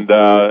 and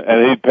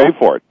he'd pay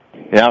for it.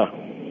 Yeah.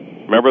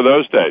 Remember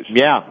those days?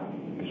 Yeah,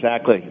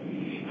 exactly.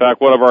 In fact,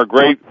 one of our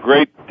great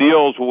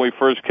deals when we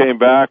first came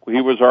back,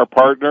 he was our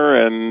partner,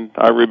 and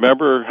I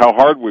remember how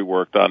hard we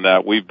worked on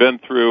that. We've been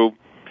through,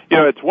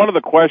 it's one of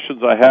the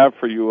questions I have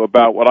for you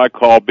about what I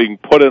call being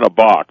put in a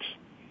box,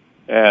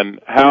 and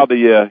how do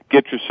you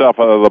get yourself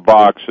out of the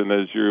box, and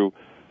as you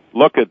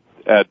look at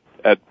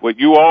at what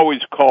you always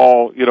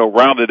call,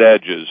 rounded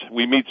edges.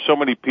 We meet so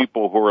many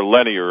people who are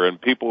linear and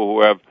people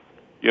who have,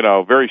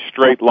 very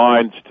straight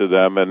lines to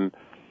them. And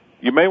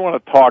you may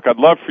want to talk. I'd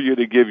love for you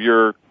to give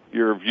your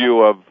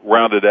view of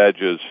rounded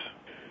edges.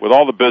 With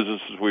all the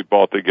businesses we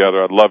bought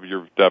together, I'd love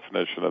your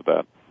definition of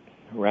that.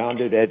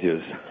 Rounded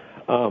edges.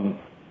 I'm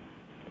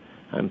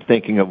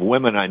thinking of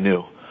women I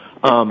knew.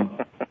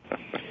 Got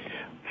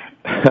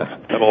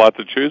a lot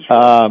to choose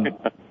from.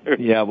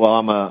 Yeah, well,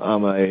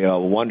 I'm a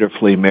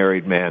wonderfully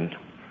married man.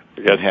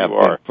 Yes, have you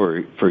are. For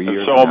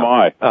years. And so am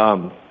I.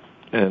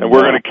 And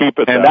we're going to keep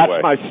it that way. And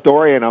that's my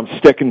story, and I'm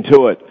sticking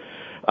to it.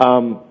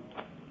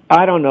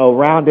 I don't know,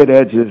 rounded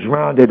edges.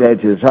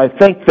 I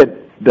think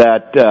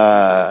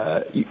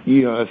that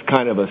it's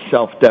kind of a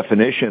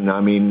self-definition.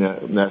 I mean,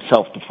 not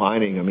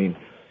self-defining. I mean,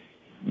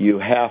 you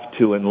have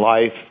to in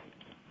life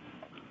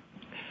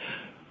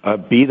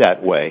be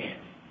that way.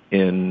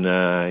 In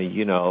the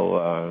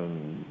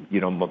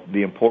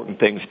important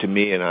things to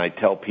me, and I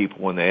tell people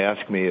when they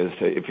ask me, is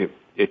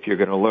if you're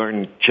going to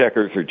learn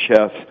checkers or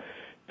chess,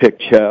 pick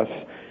chess.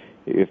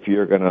 If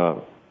you're going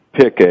to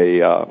pick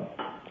a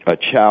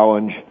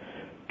challenge,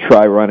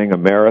 try running a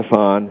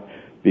marathon,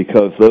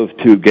 because those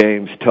two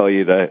games tell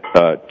you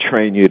to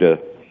train you to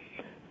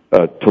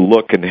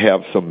look and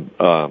have some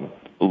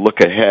look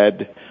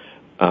ahead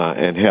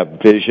and have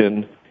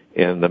vision,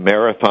 and the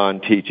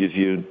marathon teaches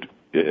you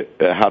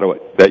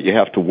that you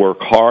have to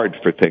work hard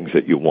for things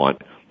that you want,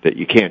 that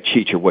you can't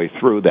cheat your way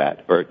through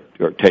that or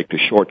take the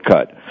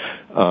shortcut.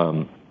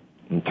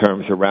 In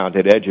terms of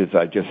rounded edges,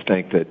 I just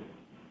think that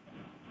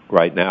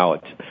right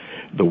now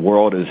the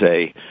world is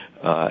a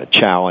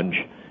challenge,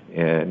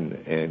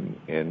 and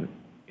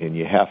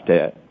you have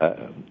to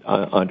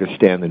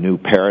understand the new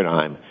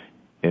paradigm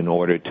in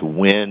order to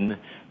win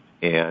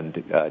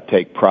and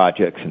take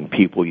projects and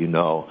people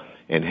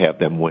and have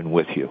them win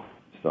with you.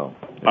 So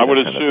I would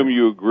assume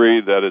you agree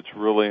that it's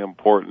really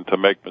important to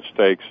make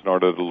mistakes in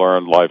order to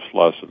learn life's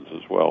lessons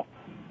as well.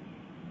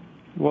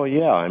 Well,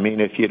 yeah. I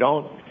mean, if you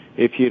don't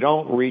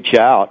reach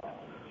out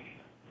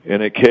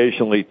and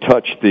occasionally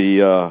touch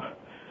the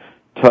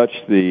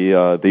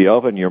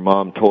oven your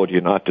mom told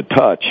you not to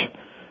touch,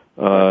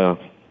 where are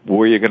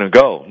you going to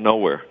go?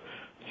 Nowhere.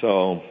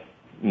 So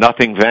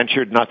nothing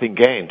ventured, nothing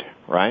gained,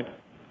 right?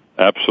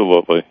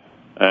 Absolutely.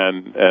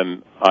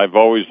 And I've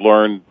always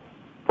learned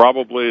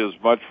probably as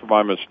much from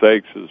my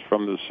mistakes as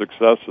from the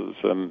successes.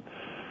 And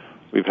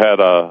we've had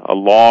a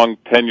long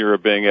tenure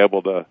of being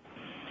able to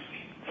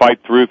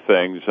fight through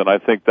things. And I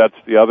think that's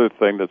the other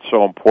thing that's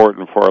so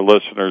important for our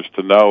listeners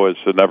to know, is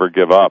to never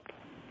give up,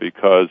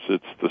 because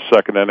it's the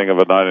second inning of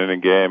a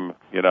 9-inning game,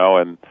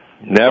 and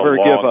never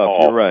give up.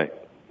 Haul. You're right.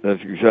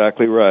 That's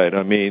exactly right.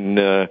 I mean,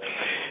 the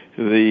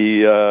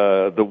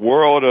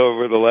world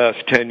over the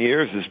last 10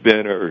 years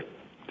or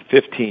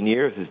 15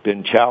 years has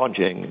been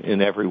challenging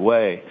in every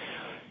way.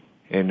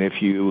 And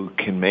if you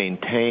can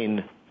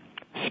maintain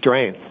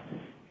strength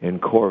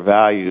and core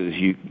values,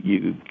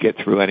 you get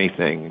through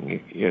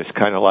anything. It's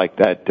kind of like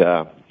that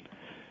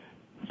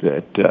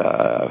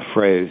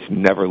phrase,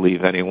 never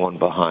leave anyone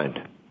behind.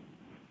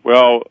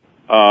 Well,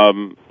 I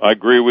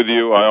agree with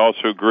you. I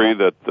also agree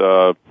that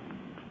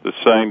the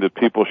saying that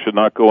people should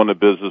not go into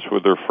business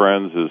with their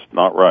friends is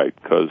not right,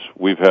 because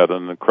we've had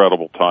an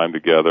incredible time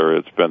together.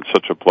 It's been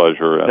such a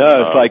pleasure. And,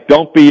 it's like,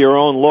 don't be your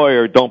own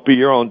lawyer, don't be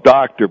your own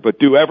doctor, but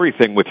do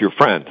everything with your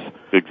friends.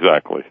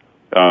 Exactly.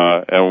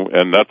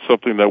 And that's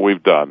something that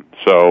we've done.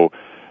 So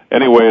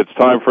anyway, it's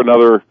time for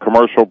another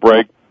commercial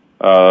break.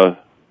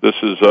 This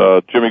is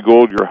Jimmy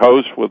Gould, your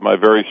host, with my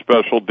very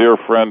special dear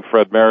friend,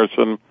 Fred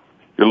Mayerson.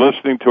 You're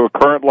listening to A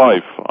Current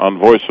Life on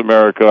Voice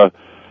America,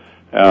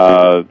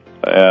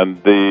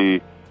 and the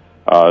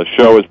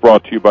show is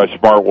brought to you by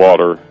Smart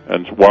Water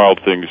and Wild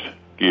Things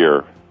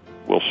Gear.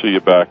 We'll see you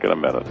back in a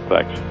minute.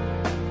 Thanks.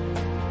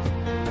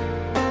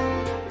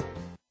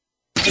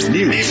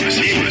 News,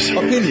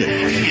 opinion,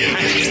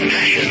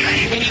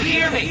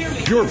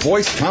 your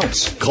voice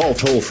counts. Call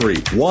toll-free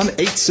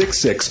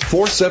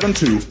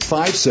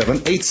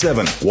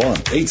 1-866-472-5787.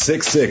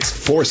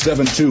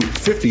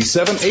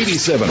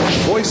 1-866-472-5787.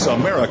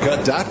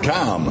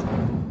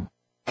 VoiceAmerica.com.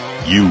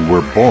 You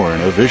were born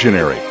a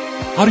visionary.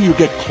 How do you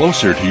get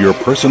closer to your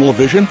personal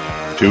vision?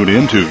 Tune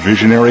in to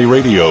Visionary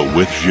Radio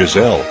with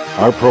Giselle.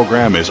 Our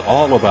program is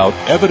all about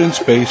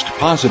evidence-based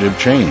positive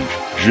change.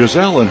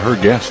 Giselle and her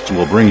guests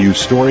will bring you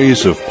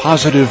stories of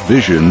positive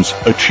visions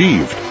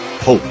achieved,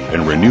 hope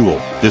and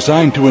renewal,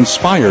 designed to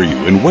inspire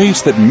you in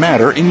ways that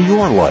matter in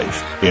your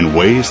life, in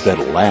ways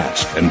that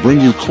last and bring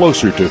you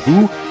closer to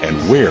who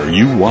and where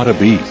you want to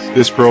be.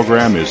 This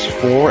program is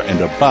for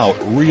and about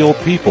real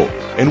people,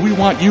 and we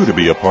want you to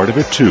be a part of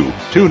it too.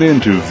 Tune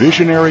in to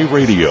Visionary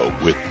Radio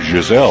with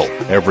Giselle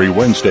every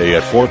Wednesday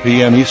at 4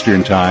 p.m.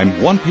 Eastern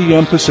Time, 1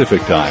 p.m.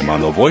 Pacific Time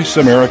on the Voice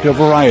America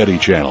Variety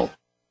Channel.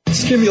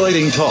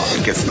 Stimulating talk.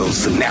 It gets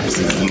those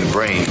synapses in the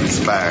brain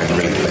firing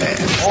really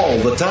fast. All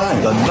the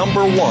time. The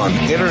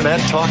 #1 Internet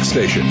talk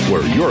station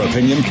where your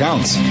opinion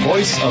counts.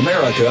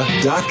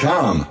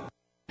 VoiceAmerica.com.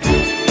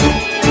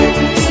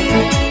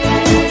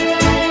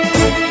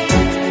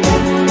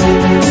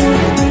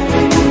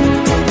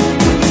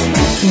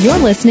 You're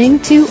listening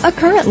to A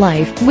Current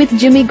Life with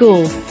Jimmy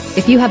Gould.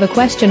 If you have a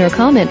question or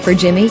comment for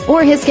Jimmy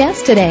or his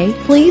guest today,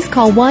 please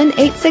call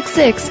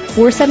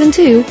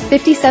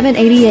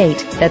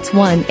 1-866-472-5788. That's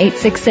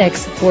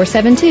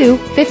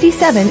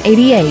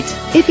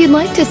 1-866-472-5788. If you'd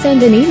like to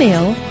send an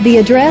email, the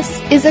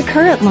address is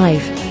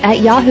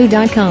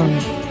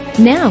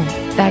acurrentlife@yahoo.com. Now,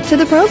 back to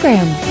the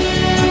program.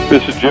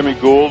 This is Jimmy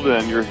Gould,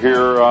 and you're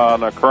here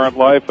on A Current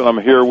Life, and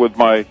I'm here with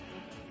my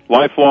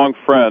lifelong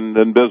friend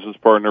and business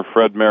partner,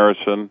 Fred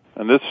Mayerson.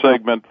 And this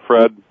segment,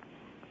 Fred,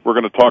 we're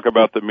going to talk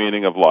about the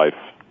meaning of life.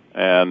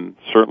 And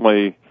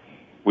certainly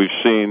we've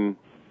seen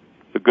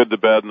the good, the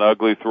bad, and the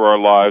ugly through our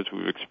lives.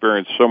 We've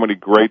experienced so many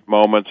great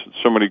moments and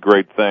so many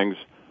great things.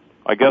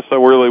 I guess I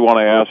really want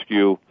to ask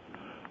you,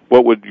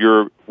 what would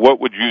you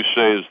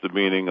say is the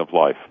meaning of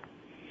life?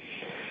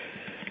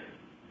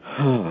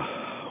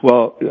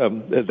 Well,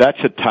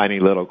 that's a tiny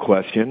little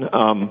question.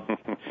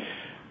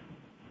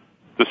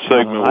 This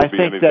segment would be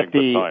anything but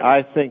tiny.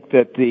 I think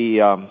that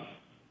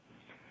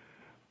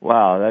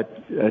wow,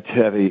 that's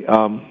heavy.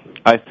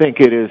 I think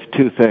it is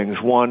two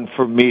things. One,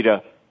 for me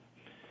to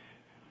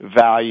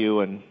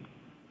value and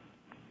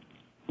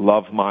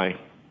love my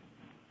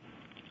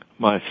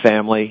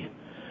family,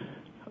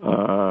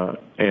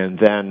 and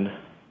then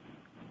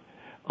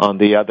on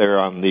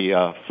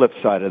the flip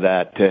side of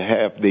that, to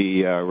have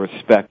the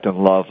respect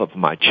and love of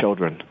my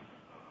children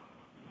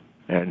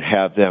and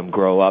have them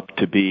grow up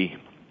to be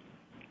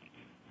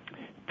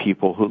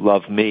people who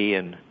love me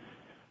and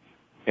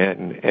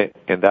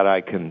that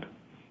I can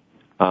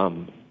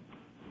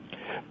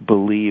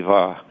believe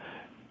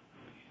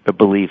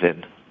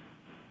in.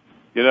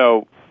 You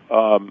know,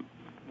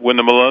 when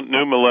the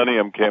new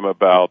millennium came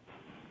about,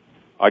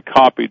 I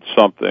copied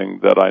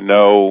something that I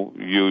know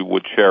you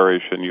would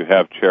cherish and you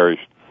have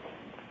cherished,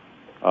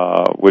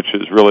 which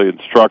is really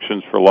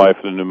instructions for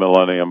life in the new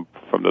millennium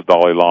from the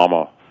Dalai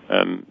Lama.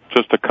 And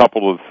just a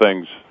couple of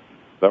things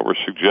that were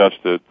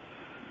suggested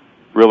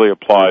really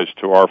applies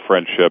to our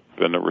friendship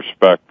and the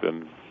respect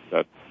and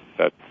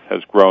that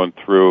has grown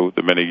through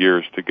the many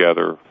years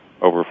together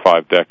over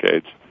 5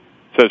 decades.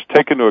 It says,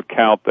 take into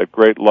account that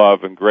great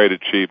love and great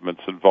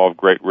achievements involve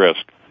great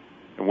risk.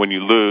 And when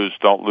you lose,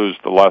 don't lose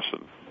the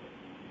lesson.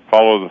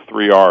 Follow the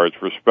 3 R's,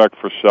 respect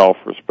for self,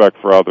 respect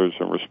for others,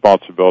 and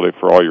responsibility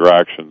for all your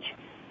actions.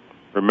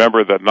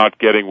 Remember that not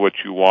getting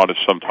what you want is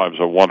sometimes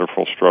a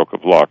wonderful stroke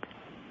of luck.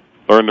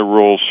 Learn the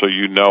rules so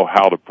you know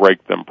how to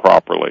break them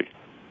properly.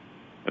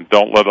 And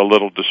don't let a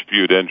little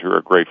dispute injure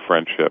a great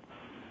friendship.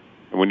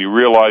 And when you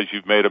realize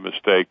you've made a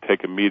mistake,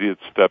 take immediate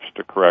steps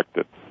to correct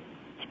it.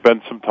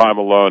 Spend some time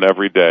alone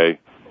every day.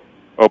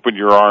 Open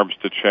your arms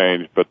to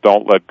change, but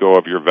don't let go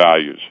of your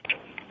values.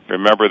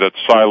 Remember that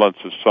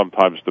silence is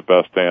sometimes the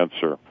best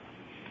answer.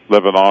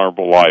 Live an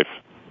honorable life.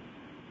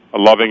 A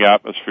loving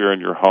atmosphere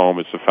in your home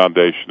is the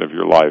foundation of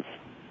your life.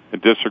 In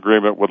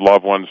disagreement with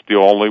loved ones,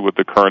 deal only with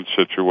the current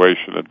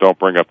situation and don't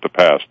bring up the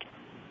past.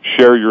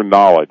 Share your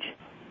knowledge.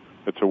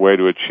 It's a way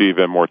to achieve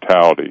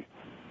immortality.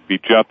 Be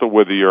gentle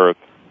with the earth.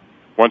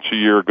 Once a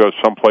year, go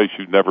someplace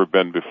you've never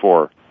been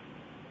before.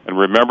 And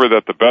remember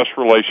that the best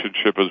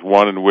relationship is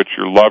one in which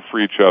your love for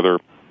each other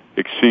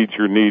exceeds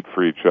your need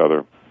for each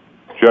other.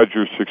 Judge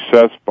your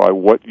success by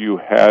what you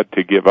had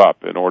to give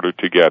up in order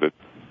to get it.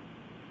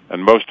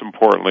 And most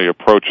importantly,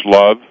 approach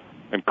love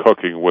and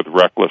cooking with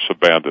reckless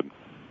abandon.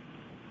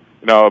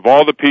 Now, of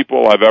all the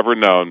people I've ever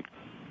known,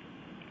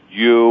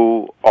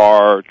 you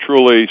are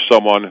truly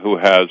someone who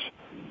has,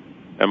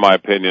 in my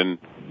opinion,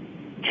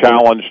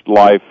 challenged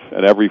life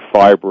and every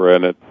fiber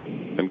in it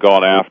and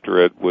gone after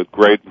it with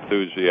great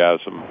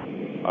enthusiasm.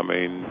 I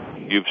mean,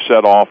 you've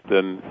said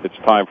often it's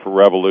time for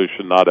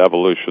revolution, not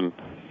evolution,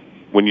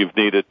 when you've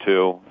needed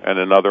to, and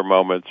in other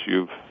moments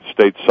you've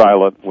stayed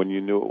silent when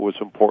you knew it was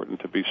important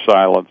to be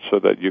silent so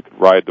that you could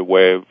ride the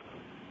wave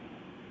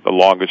the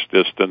longest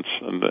distance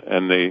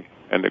and the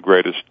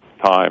greatest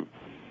time.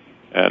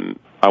 And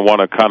I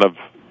want to kind of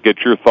get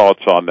your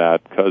thoughts on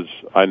that, because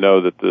I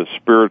know that the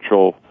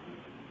spiritual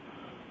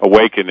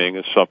awakening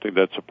is something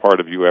that's a part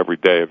of you every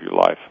day of your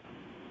life.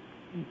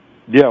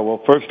 Yeah,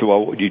 well, first of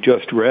all, what you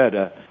just read,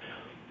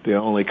 the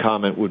only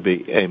comment would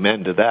be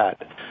amen to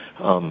that.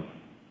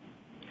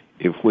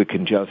 If we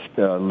can just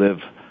live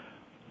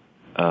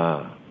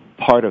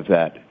part of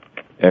that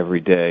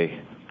every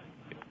day,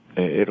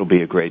 it'll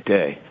be a great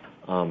day.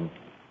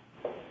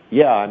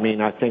 Yeah, I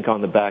mean, I think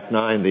on the back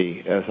nine,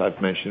 as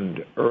I've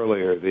mentioned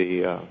earlier,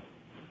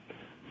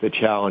 the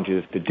challenge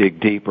is to dig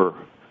deeper,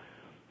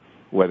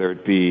 whether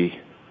it be,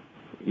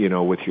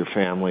 with your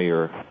family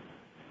or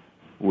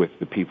with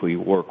the people you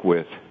work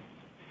with.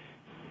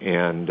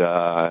 And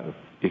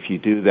if you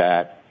do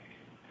that,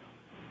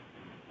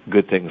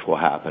 good things will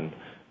happen.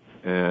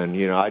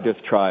 And, I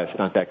just try, it's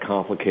not that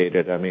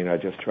complicated. I mean, I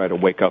just try to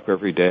wake up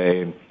every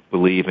day and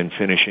believe in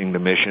finishing the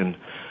mission,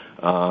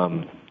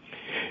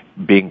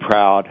 being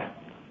proud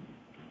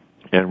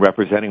and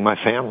representing my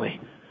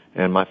family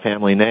and my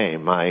family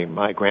name.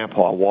 My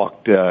grandpa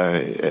walked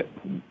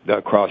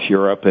across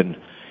Europe and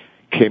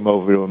came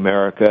over to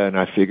America, and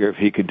I figure if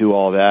he could do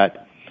all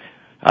that,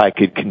 I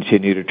could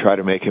continue to try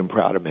to make him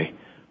proud of me.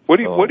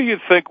 What do you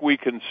think we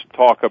can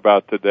talk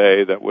about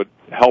today that would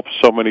help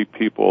so many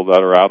people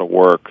that are out of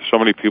work, so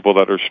many people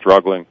that are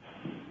struggling,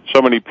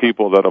 so many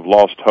people that have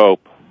lost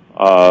hope,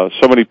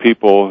 so many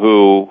people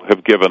who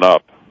have given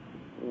up?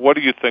 What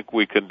do you think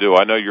we can do?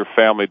 I know your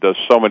family does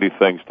so many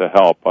things to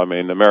help. I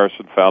mean, the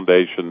Mayerson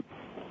Foundation,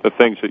 the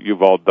things that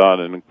you've all done,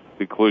 and the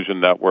Inclusion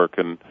Network,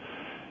 and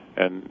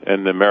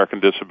the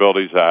American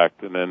Disabilities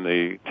Act, and then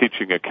the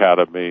Teaching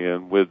Academy,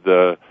 and with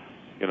the,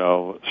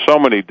 so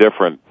many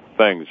different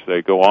things.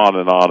 They go on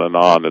and on and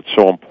on. It's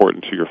so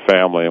important to your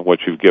family and what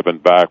you've given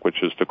back,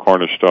 which is the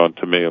cornerstone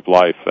to me of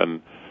life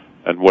and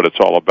what it's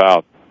all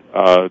about.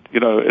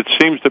 It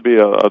seems to be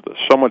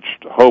so much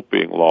hope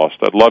being lost.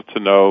 I'd love to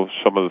know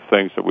some of the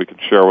things that we can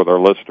share with our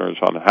listeners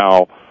on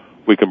how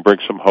we can bring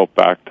some hope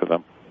back to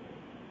them.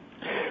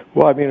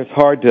 Well, I mean,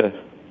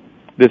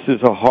 this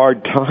is a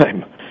hard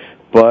time,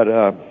 but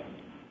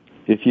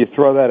if you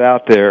throw that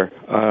out there,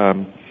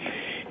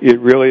 it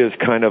really is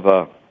kind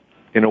of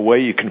in a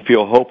way you can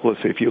feel hopeless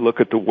if you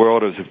look at the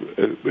world as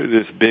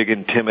this big,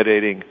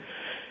 intimidating,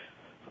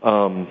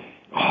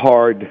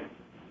 hard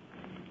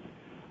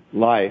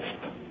life.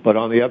 But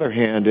on the other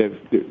hand,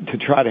 to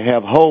try to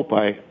have hope,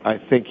 I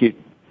think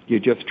you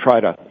just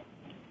try to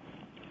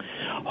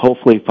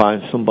hopefully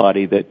find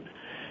somebody that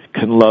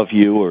can love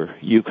you or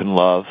you can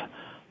love,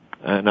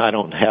 and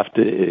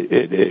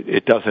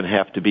it doesn't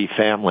have to be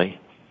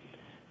family.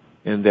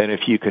 And then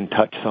if you can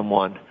touch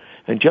someone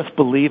and just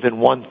believe in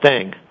one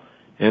thing,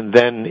 and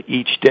then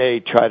each day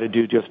try to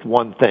do just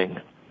one thing.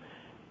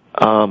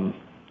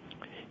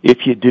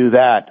 If you do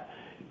that,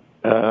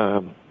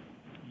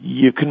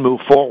 you can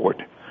move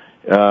forward.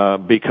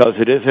 Because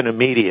it isn't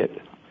immediate,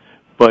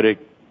 but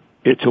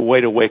it's a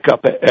way to wake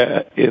up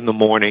in the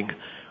morning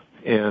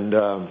and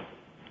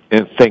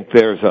think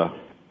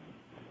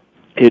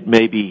it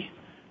may be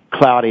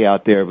cloudy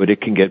out there, but it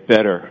can get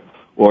better.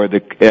 Or as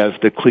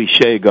the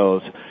cliche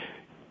goes,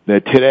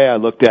 that today I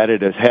looked at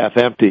it as half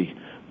empty,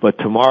 but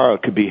tomorrow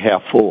it could be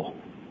half full.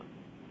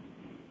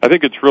 I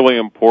think it's really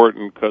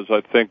important because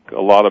I think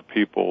a lot of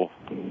people,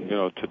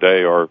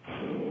 today are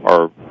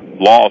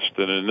lost,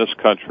 and in this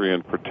country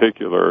in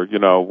particular,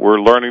 we're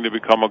learning to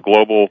become a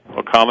global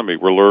economy.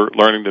 We're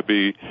learning to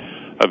be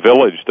a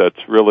village that's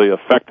really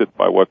affected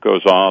by what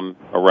goes on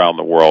around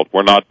the world.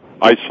 We're not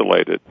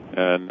isolated,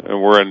 and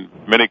we're in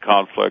many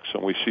conflicts,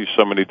 and we see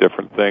so many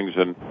different things.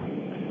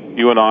 And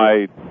you and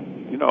I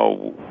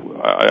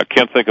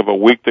can't think of a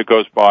week that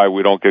goes by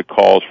we don't get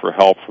calls for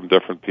help from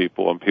different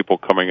people and people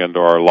coming into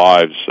our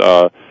lives.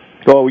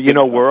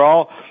 We're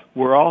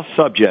all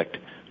subject.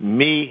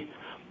 Me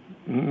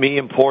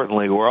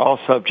importantly, we're all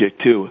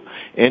subject to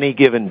any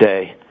given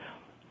day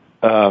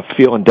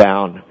feeling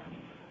down,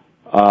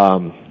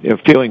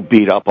 feeling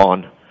beat up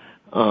on,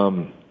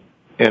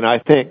 and I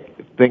think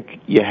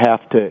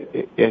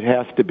it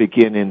has to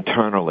begin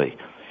internally.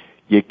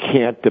 You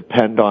can't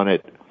depend on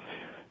it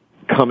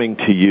coming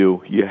to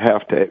you. You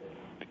have to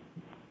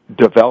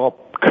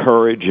develop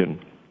courage and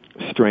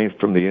strength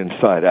from the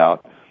inside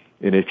out,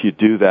 and if you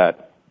do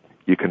that,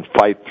 you can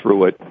fight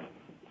through it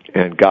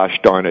and, gosh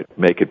darn it,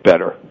 make it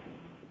better.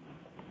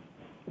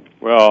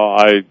 Well,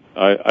 I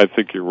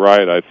think you're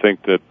right. I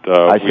think that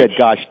I said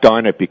gosh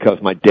darn it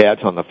because my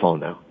dad's on the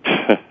phone now.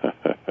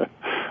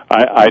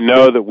 I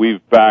know that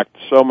we've backed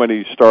so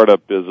many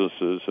startup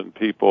businesses and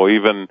people.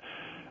 Even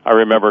I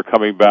remember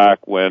coming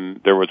back when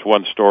there was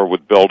one store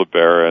with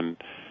Build-A-Bear, and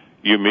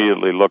you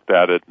immediately looked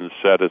at it and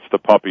said it's the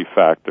puppy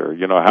factor.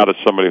 How does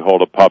somebody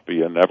hold a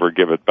puppy and never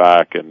give it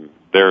back? And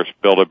there's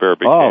Build-A-Bear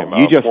became.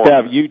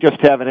 You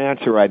just have an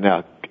answer right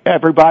now.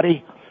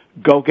 Everybody,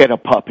 go get a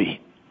puppy.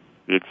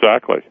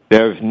 Exactly.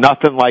 There's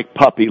nothing like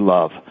puppy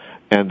love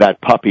and that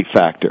puppy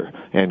factor.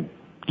 And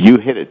you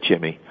hit it,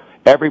 Jimmy.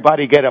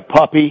 Everybody get a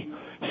puppy.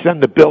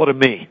 Send the bill to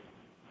me.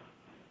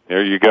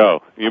 There you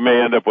go. You may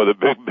end up with a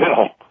big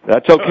bill.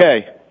 That's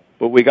okay,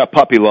 but we got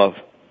puppy love.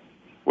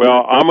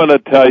 Well, I'm going to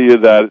tell you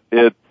that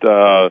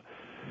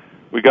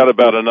we got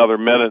about another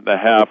minute and a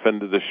half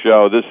into the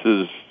show. This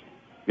is,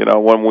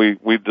 when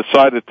we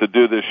decided to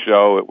do this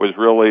show, it was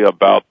really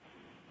about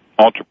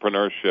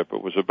entrepreneurship.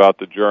 It was about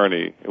the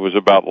journey. It was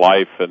about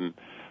life and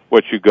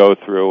what you go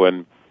through.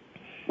 And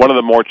one of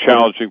the more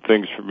challenging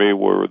things for me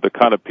were the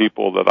kind of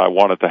people that I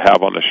wanted to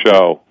have on the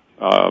show,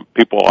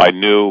 people I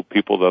knew,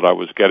 people that I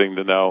was getting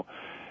to know.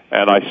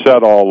 And I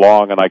said all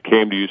along, and I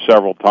came to you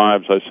several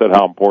times, I said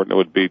how important it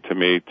would be to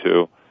me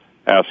to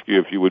ask you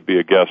if you would be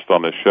a guest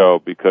on the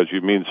show because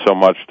you mean so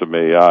much to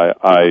me.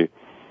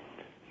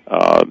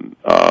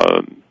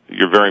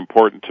 You're very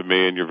important to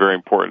me, and you're very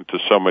important to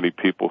so many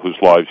people whose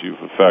lives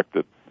you've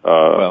affected.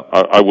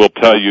 I will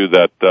tell you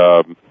that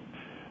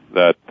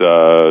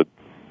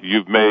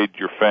you've made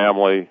your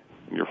family,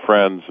 and your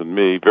friends, and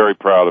me very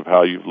proud of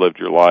how you've lived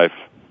your life,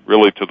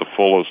 really to the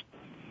fullest,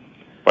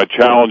 by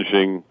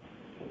challenging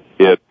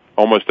it,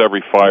 almost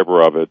every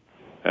fiber of it,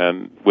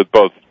 and with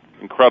both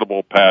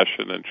incredible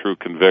passion and true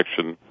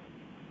conviction.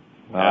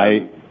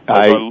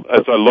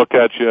 As I look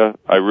at you,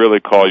 I really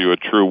call you a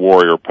true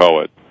warrior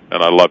poet,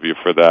 and I love you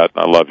for that.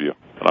 I love you,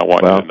 and I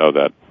want you to know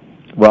that.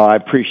 Well, I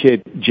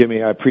appreciate,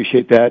 Jimmy, I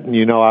appreciate that,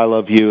 and I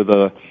love you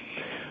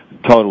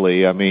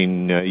totally. I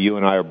mean, you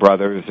and I are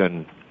brothers,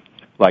 and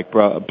like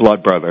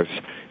blood brothers.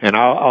 And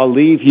I'll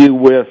leave you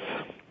with,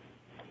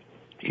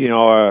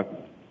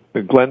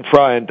 Glenn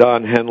Fry and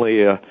Don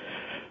Henley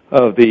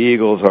of the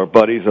Eagles are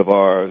buddies of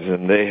ours,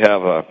 and they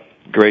have a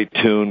great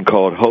tune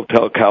called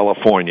Hotel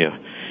California.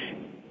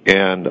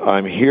 And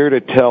I'm here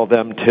to tell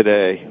them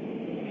today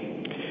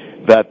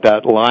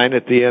that line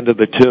at the end of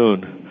the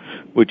tune,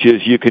 which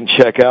is you can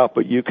check out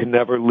but you can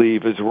never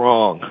leave, is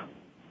wrong.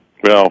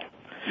 Well,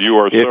 you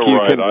are so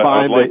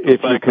right.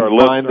 If you can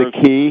find the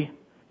key,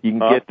 you can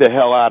get the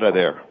hell out of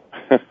there.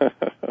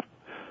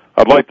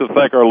 I'd like to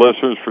thank our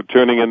listeners for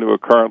tuning into A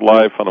Current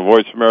Life on the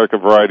Voice America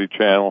Variety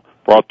Channel,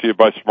 brought to you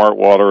by Smart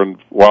Water and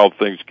Wild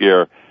Things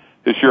Gear.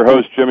 This is your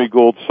host, Jimmy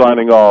Gould,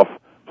 signing off.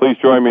 Please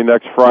join me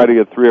next Friday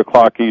at 3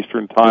 o'clock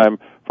Eastern Time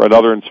for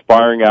another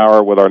inspiring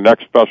hour with our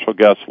next special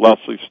guest,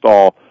 Leslie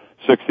Stahl,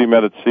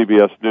 60-minute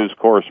CBS News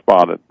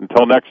correspondent.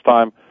 Until next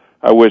time,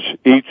 I wish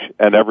each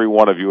and every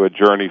one of you a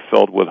journey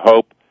filled with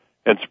hope,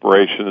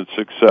 inspiration, and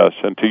success.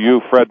 And to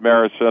you, Fred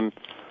Mayerson,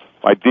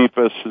 my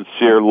deepest,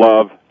 sincere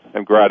love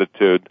and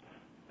gratitude,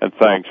 and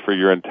thanks for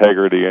your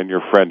integrity and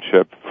your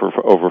friendship for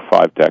over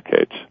 5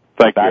 decades.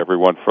 Thank you,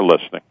 everyone, for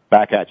listening.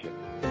 Back at you.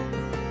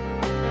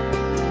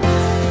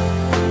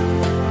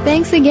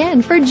 Thanks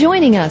again for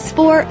joining us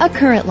for A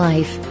Current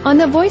Life on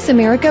the Voice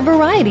America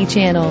Variety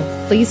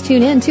Channel. Please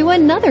tune in to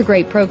another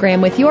great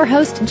program with your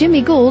host,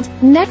 Jimmy Gould,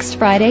 next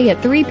Friday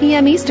at 3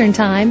 p.m. Eastern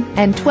Time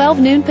and 12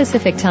 noon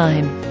Pacific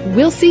Time.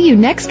 We'll see you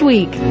next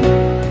week.